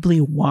probably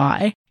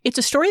why. It's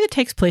a story that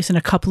takes place in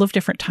a couple of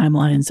different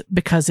timelines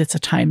because it's a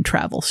time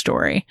travel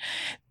story.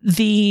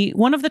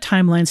 One of the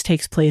timelines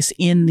takes place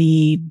in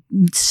the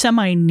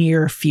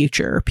semi-near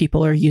future.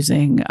 People are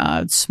using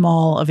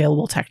small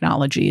available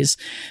technologies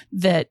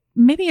that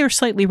maybe are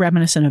slightly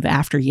reminiscent of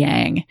After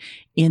Yang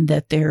in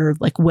that they're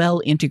like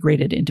well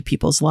integrated into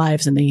people's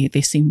lives and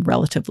they seem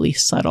relatively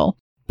subtle.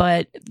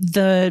 But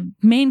the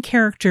main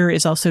character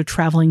is also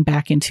traveling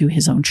back into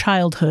his own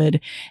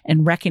childhood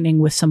and reckoning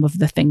with some of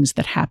the things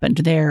that happened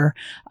there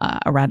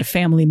around a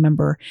family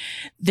member.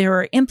 There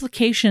are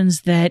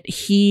implications that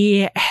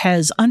he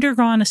has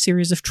undergone a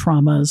series of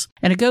traumas,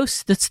 and a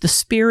ghost that's the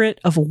spirit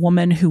of a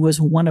woman who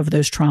was one of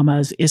those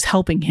traumas is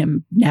helping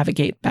him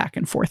navigate back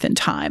and forth in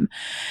time.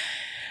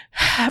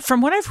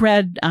 From what I've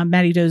read,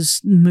 Matty Doe's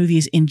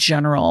movies in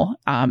general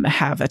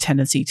have a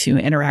tendency to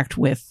interact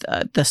with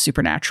the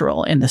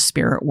supernatural in the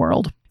spirit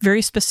world,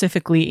 very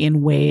specifically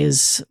in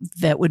ways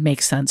that would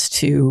make sense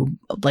to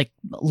like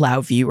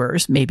Lao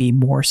viewers, maybe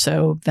more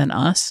so than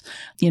us.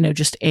 You know,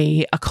 just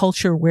a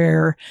culture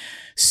where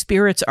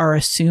spirits are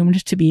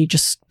assumed to be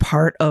just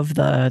part of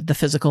the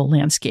physical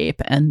landscape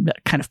and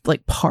kind of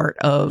like part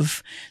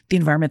of the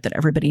environment that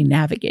everybody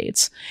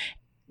navigates.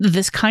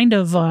 This kind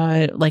of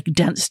like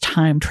dense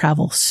time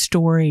travel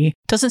story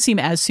doesn't seem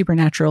as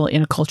supernatural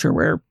in a culture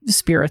where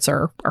spirits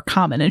are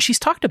common. And she's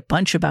talked a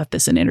bunch about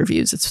this in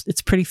interviews.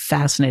 It's pretty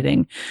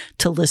fascinating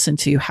to listen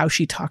to how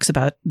she talks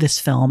about this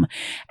film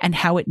and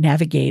how it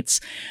navigates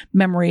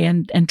memory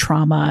and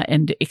trauma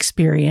and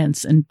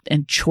experience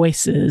and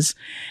choices.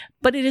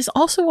 But it is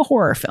also a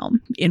horror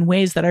film in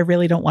ways that I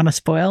really don't want to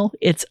spoil.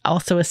 It's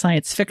also a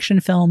science fiction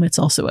film. It's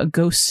also a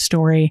ghost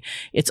story.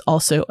 It's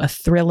also a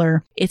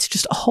thriller. It's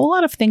just a whole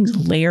lot of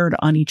things layered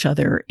on each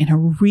other in a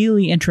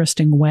really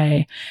interesting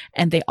way.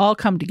 And they all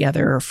come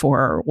together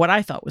for what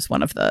I thought was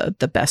one of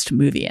the best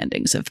movie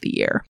endings of the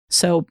year.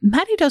 So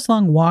Matty Doe's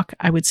Long Walk,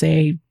 I would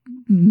say,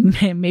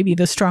 maybe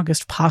the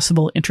strongest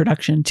possible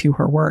introduction to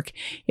her work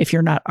if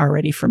you're not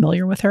already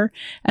familiar with her.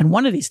 And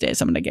one of these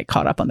days, I'm going to get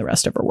caught up on the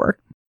rest of her work.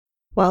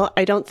 Well,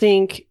 I don't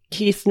think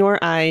Keith nor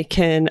I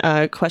can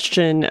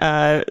question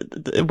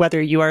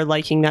whether you are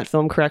liking that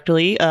film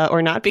correctly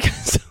or not,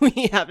 because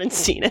we haven't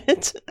seen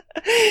it.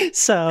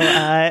 So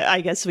I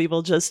guess we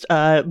will just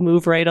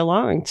move right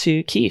along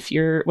to Keith.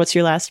 What's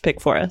your last pick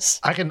for us?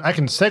 I can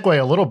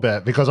segue a little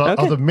bit because of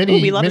the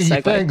many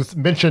things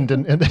mentioned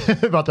in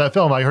about that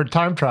film. I heard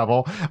time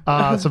travel.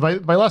 So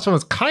my last one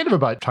was kind of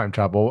about time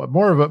travel,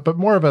 more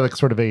of a like,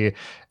 sort of a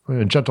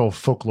gentle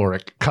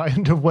folkloric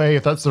kind of way,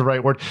 if that's the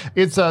right word.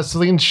 It's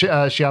Celine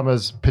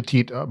Sciamma's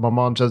Petite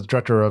Maman,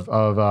 director of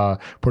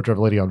Portrait of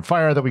a Lady on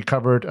Fire that we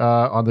covered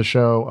on the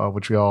show,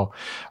 which we all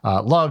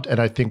loved. And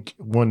I think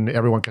when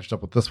everyone catches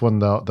up with this one,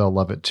 they'll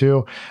love it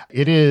too.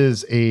 It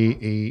is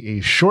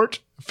a short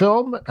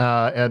film,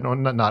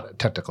 and not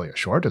technically a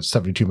short. It's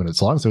 72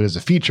 minutes long, so it is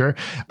a feature.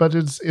 But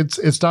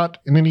it's not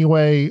in any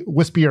way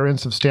wispy or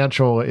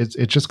insubstantial. It's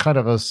just kind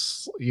of a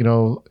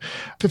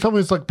the film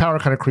is like power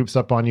kind of creeps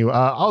up on you.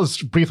 I'll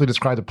just briefly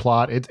describe the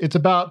plot. It's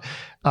about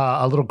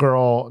a little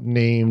girl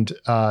named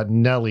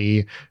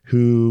Nellie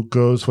who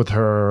goes with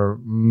her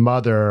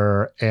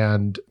mother,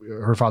 and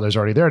her father's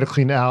already there to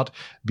clean out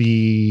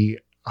the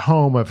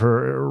home of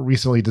her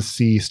recently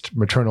deceased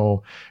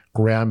maternal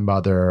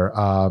grandmother.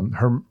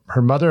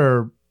 Her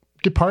mother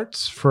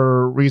departs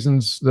for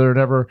reasons that are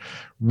never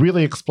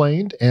really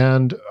explained,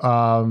 and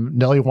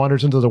Nellie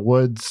wanders into the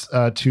woods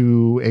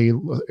to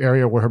a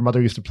area where her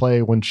mother used to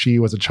play when she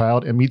was a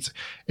child, and meets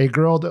a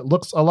girl that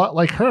looks a lot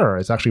like her.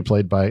 It's actually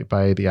played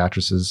by the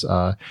actress's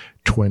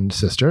twin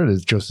sister. It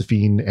is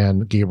Josephine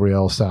and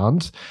Gabrielle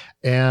Sounds,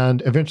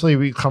 and eventually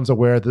becomes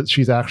aware that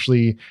she's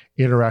actually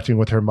interacting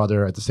with her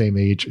mother at the same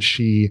age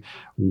she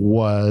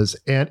was.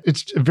 And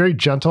it's a very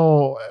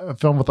gentle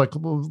film with like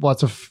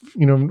lots of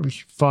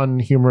fun,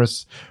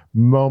 humorous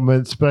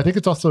moments, but I think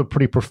it's also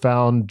pretty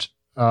profound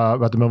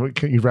about the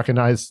moment you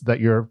recognize that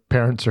your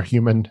parents are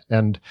human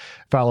and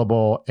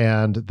fallible,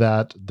 and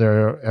that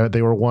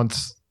they were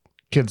once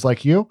kids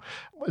like you.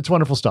 It's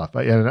wonderful stuff,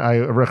 and I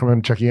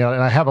recommend checking it out.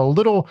 And I have a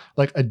little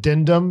like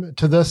addendum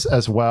to this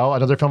as well.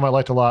 Another film I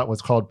liked a lot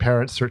was called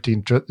Parents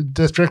 13th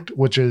District,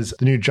 which is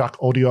the new Jacques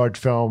Audiard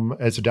film.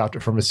 It's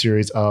adapted from a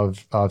series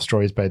of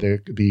stories by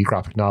the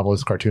graphic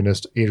novelist,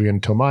 cartoonist Adrien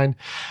Tomain.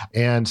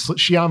 And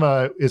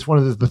Shyama is one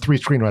of the three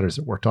screenwriters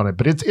that worked on it.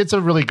 But it's a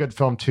really good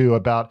film too,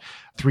 about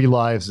four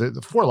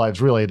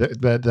lives really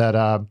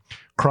that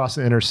cross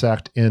and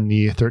intersect in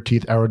the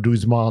 13th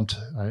arrondissement.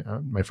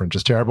 My French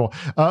is terrible.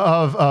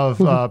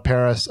 Of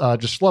Paris.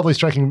 Just lovely,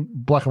 striking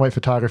black and white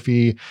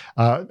photography.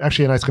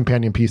 Actually, a nice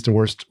companion piece to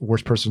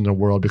Worst Person in the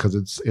World, because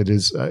it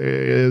is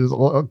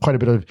quite a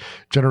bit of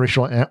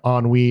generational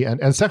ennui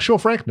and sexual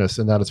frankness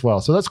in that as well.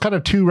 So that's kind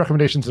of two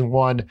recommendations in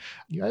one.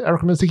 I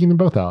recommend seeking them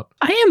both out.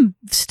 I am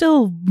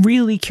still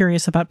really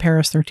curious about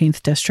Paris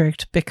 13th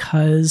District,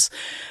 because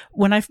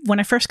when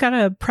I first got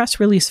a press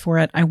release for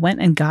it, I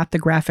went and got the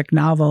graphic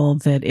novel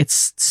that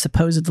it's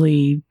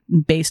supposedly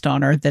based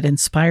on, or that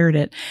inspired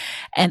it.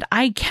 And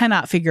I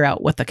cannot figure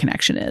out what the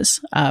connection is.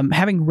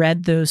 Having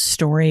read those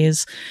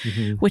stories,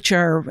 which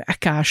are,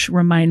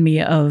 remind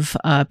me of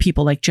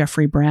people like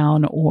Jeffrey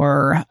Brown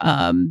or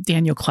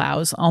Daniel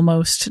Clowes,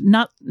 almost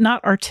not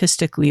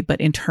artistically,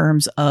 but in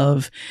terms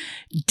of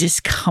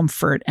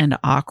discomfort and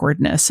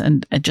awkwardness,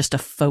 and just a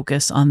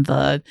focus on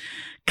the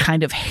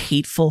kind of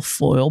hateful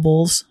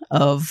foibles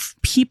of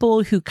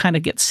people who kind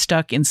of get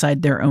stuck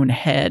inside their own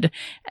head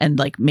and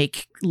like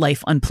make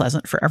life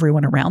unpleasant for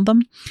everyone around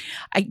them.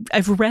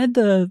 I've read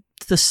the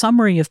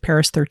summary of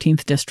Paris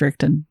 13th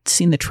District and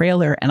seen the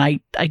trailer, and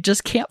I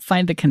just can't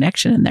find the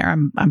connection in there.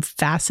 I'm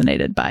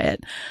fascinated by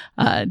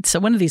it. So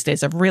one of these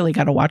days I've really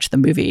got to watch the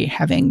movie,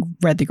 having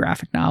read the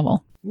graphic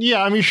novel.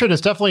 Yeah, I mean, you should.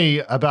 There's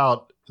definitely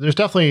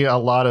a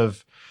lot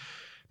of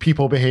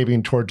people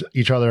behaving toward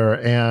each other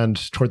and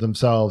toward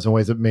themselves in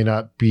ways that may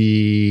not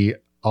be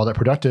all that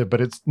productive, but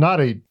it's not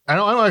I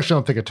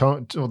don't think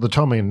the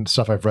Tomain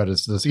stuff I've read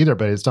is this either,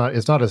 but it's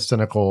not a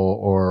cynical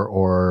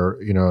or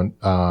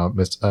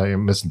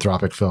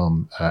misanthropic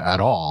film at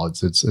all.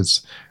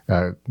 It's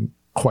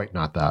quite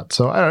not that.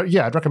 So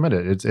I'd recommend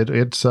it.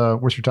 It's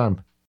worth your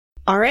time.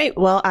 All right.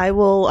 Well, I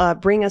will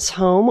bring us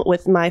home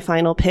with my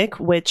final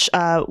pick, which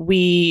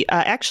we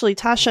actually,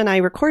 Tasha and I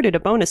recorded a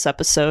bonus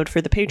episode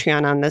for the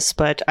Patreon on this,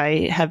 but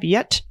I have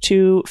yet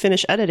to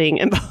finish editing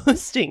and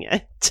posting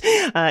it.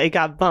 It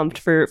got bumped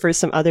for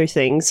some other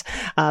things.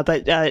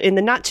 But in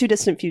the not too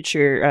distant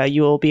future,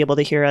 you will be able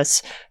to hear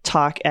us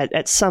talk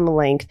at some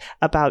length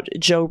about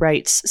Joe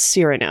Wright's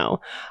Cyrano,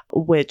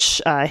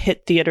 which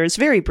hit theaters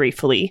very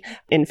briefly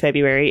in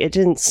February. It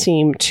didn't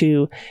seem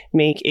to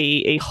make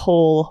a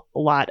whole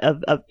lot of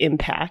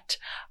impact,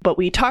 but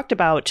we talked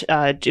about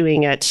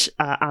doing it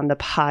on the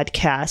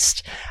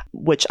podcast,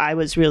 which I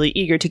was really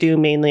eager to do,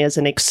 mainly as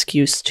an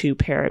excuse to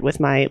pair it with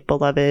my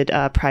beloved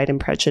Pride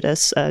and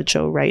Prejudice,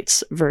 Joe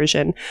Wright's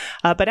version.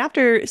 But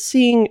after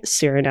seeing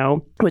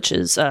Cyrano, which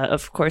is,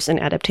 of course, an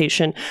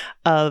adaptation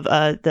of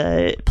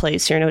the play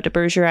Cyrano de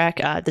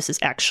Bergerac, this is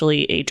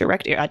actually a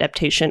direct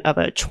adaptation of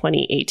a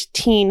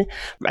 2018,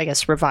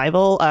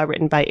 revival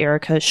written by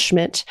Erica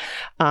Schmidt,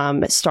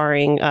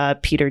 starring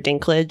Peter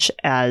Dinklage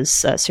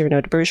as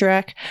Cyrano de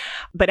Bergerac.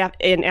 But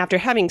after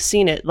having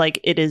seen it,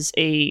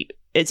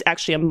 it's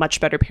actually a much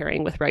better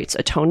pairing with Wright's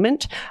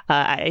Atonement.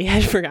 I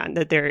had forgotten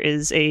that there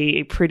is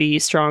a pretty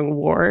strong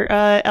war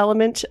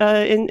element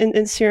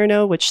in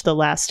Cyrano, which the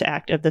last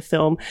act of the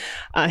film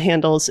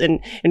handles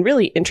in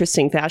really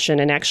interesting fashion,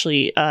 and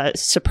actually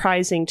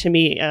surprising to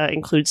me,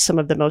 includes some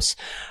of the most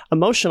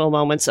emotional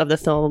moments of the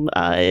film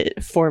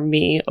for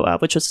me,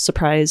 which was a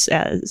surprise,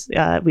 as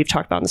we've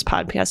talked about on this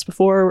podcast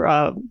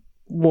before.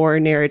 war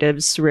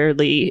narratives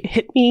rarely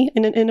hit me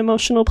in an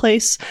emotional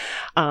place.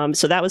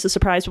 So that was a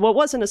surprise. What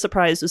wasn't a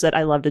surprise was that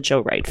I loved a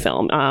Joe Wright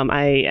film.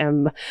 I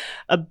am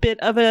a bit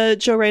of a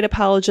Joe Wright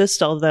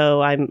apologist,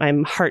 although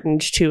I'm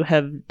heartened to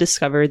have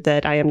discovered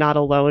that I am not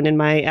alone in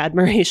my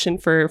admiration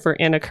for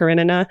Anna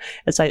Karenina,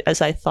 as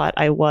I thought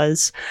I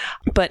was.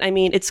 But I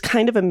mean, it's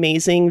kind of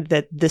amazing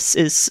that this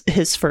is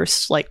his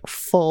first like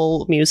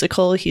full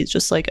musical. He's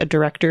just like a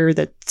director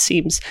that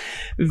seems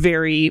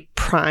very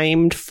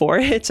primed for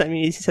it. I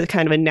mean, he's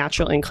kind of a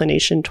natural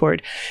inclination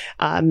toward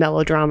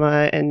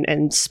melodrama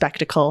and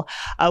spectacle.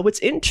 What's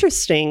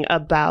interesting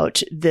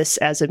about this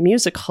as a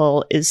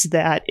musical is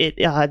that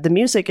the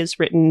music is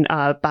written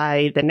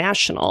by The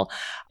National.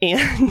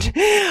 And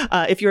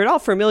if you're at all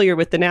familiar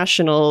with The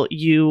National,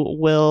 you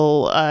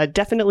will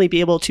definitely be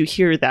able to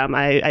hear them.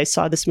 I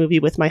saw this movie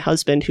with my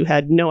husband, who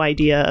had no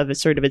idea of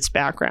its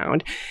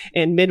background.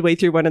 And midway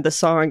through one of the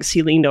songs,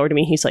 he leaned over to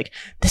me. He's like,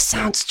 "This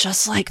sounds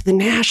just like The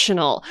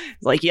National."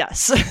 Like,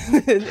 yes.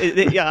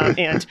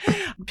 And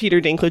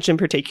Peter Dinklage in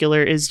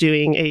particular is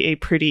doing a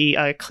pretty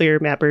clear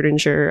Matt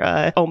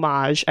Bertinger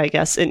homage, I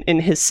guess, in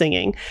his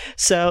singing.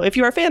 So if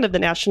you're a fan of The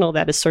National,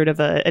 that is sort of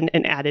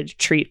an added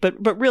treat.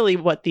 But really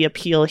what the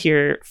appeal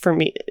here for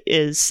me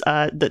is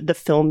the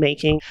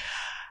filmmaking.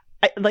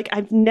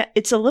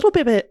 It's a little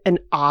bit of an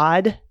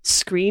odd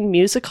screen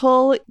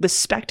musical. The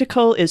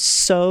spectacle is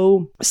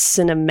so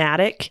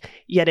cinematic,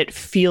 yet it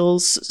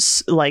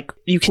feels like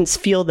you can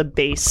feel the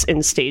bass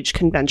in stage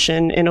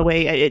convention in a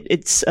way.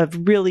 It's a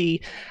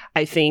really,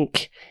 I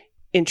think,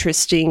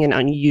 interesting and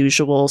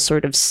unusual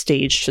sort of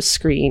stage to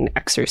screen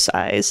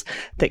exercise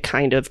that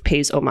kind of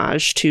pays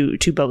homage to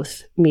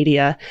both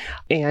media,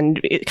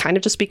 and it kind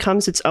of just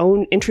becomes its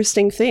own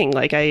interesting thing.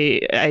 Like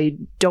I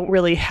don't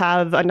really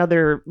have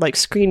another like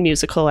screen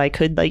musical I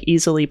could like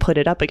easily put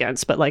it up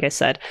against, but like I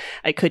said,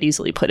 I could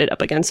easily put it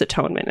up against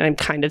Atonement, and I'm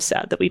kind of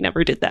sad that we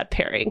never did that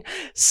pairing.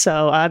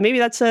 So maybe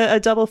that's a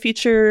double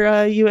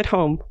feature you at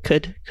home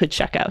could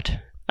check out.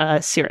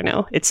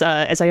 Cyrano. It's,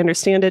 as I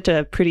understand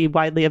it, pretty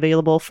widely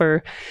available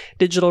for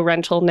digital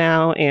rental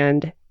now.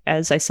 And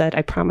as I said,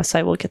 I promise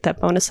I will get that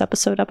bonus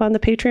episode up on the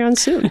Patreon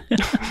soon.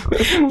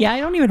 Yeah,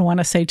 I don't even want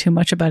to say too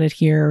much about it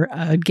here,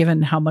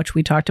 given how much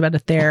we talked about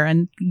it there,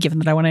 and given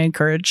that I want to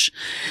encourage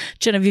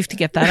Genevieve to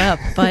get that up.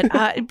 But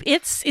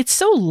it's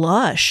so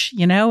lush,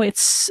 you know,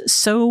 it's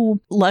so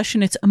lush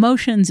in its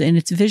emotions, in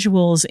its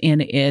visuals,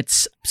 in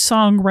its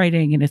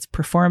songwriting, in its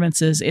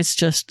performances. It's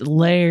just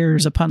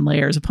layers upon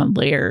layers upon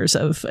layers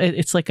of,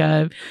 it's like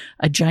a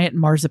giant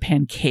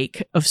marzipan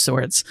cake of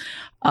sorts.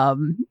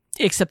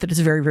 Except that it's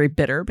very, very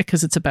bitter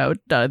because it's about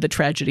the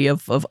tragedy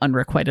of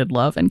unrequited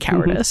love and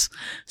cowardice. Mm-hmm.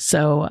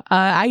 So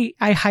I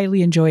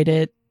highly enjoyed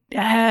it.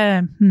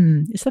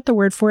 Is that the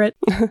word for it?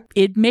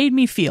 It made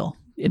me feel.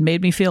 It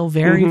made me feel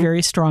very,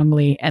 very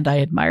strongly, and I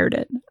admired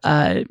it.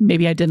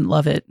 Maybe I didn't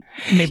love it.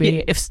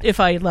 Maybe if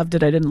I loved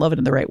it, I didn't love it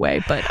in the right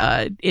way. But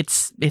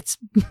it's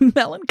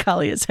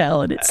melancholy as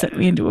hell, and it sent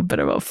me into a bit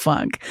of a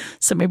funk.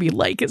 So maybe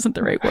like isn't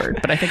the right word,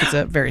 but I think it's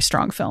a very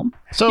strong film.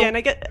 So yeah, and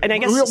I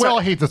guess we all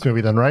hate this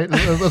movie, then, right?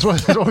 That's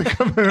what we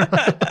come in.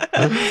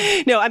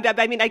 No,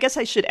 I mean, I guess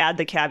I should add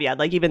the caveat.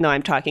 Like, even though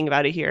I'm talking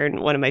about it here, and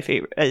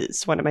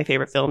it's one of my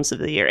favorite films of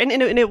the year, and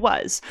it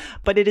was,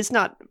 but it is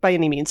not by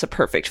any means a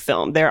perfect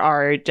film. There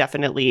are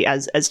definitely,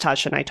 as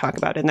Tasha and I talk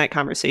about in that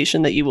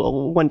conversation, that you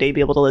will one day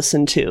be able to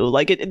listen to.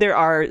 Like, there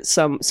are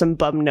some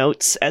bum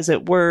notes, as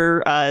it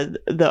were.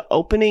 The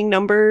opening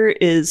number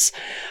is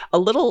a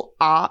little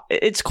odd.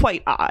 It's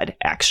quite odd,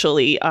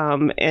 actually,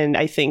 and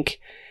I think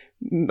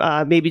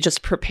maybe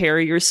just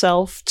prepare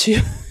yourself to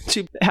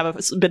have a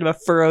bit of a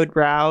furrowed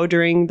brow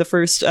during the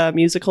first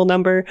musical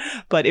number,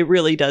 but it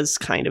really does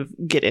kind of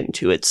get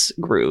into its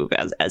groove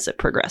as it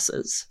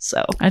progresses.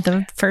 So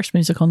the first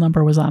musical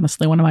number was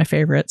honestly one of my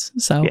favorites.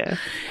 So yeah.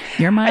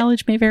 Your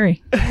mileage may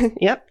vary.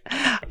 Yep.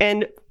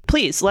 And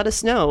please let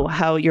us know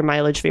how your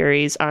mileage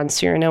varies on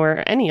Cyrano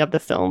or any of the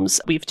films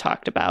we've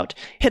talked about.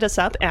 Hit us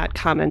up at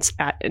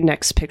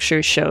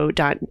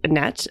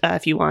comments@nextpictureshow.net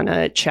if you want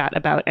to chat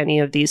about any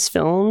of these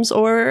films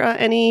or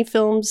any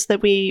films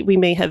that we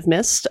may have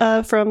missed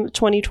from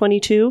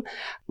 2022,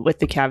 with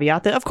the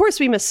caveat that, of course,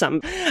 we missed some.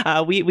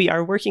 We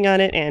are working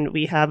on it, and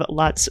we have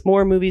lots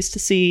more movies to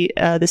see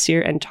this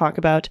year and talk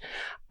about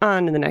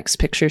on the Next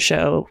Picture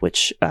Show,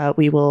 which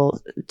we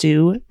will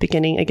do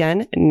beginning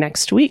again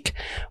next week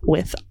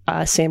with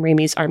Sam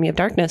Raimi's Army of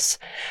Darkness.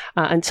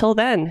 Until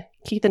then,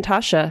 Keith and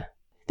Tasha,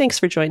 thanks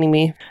for joining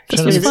me.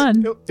 This was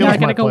fun. Now I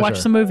gotta go watch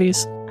some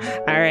movies.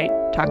 All right.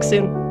 Talk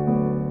soon.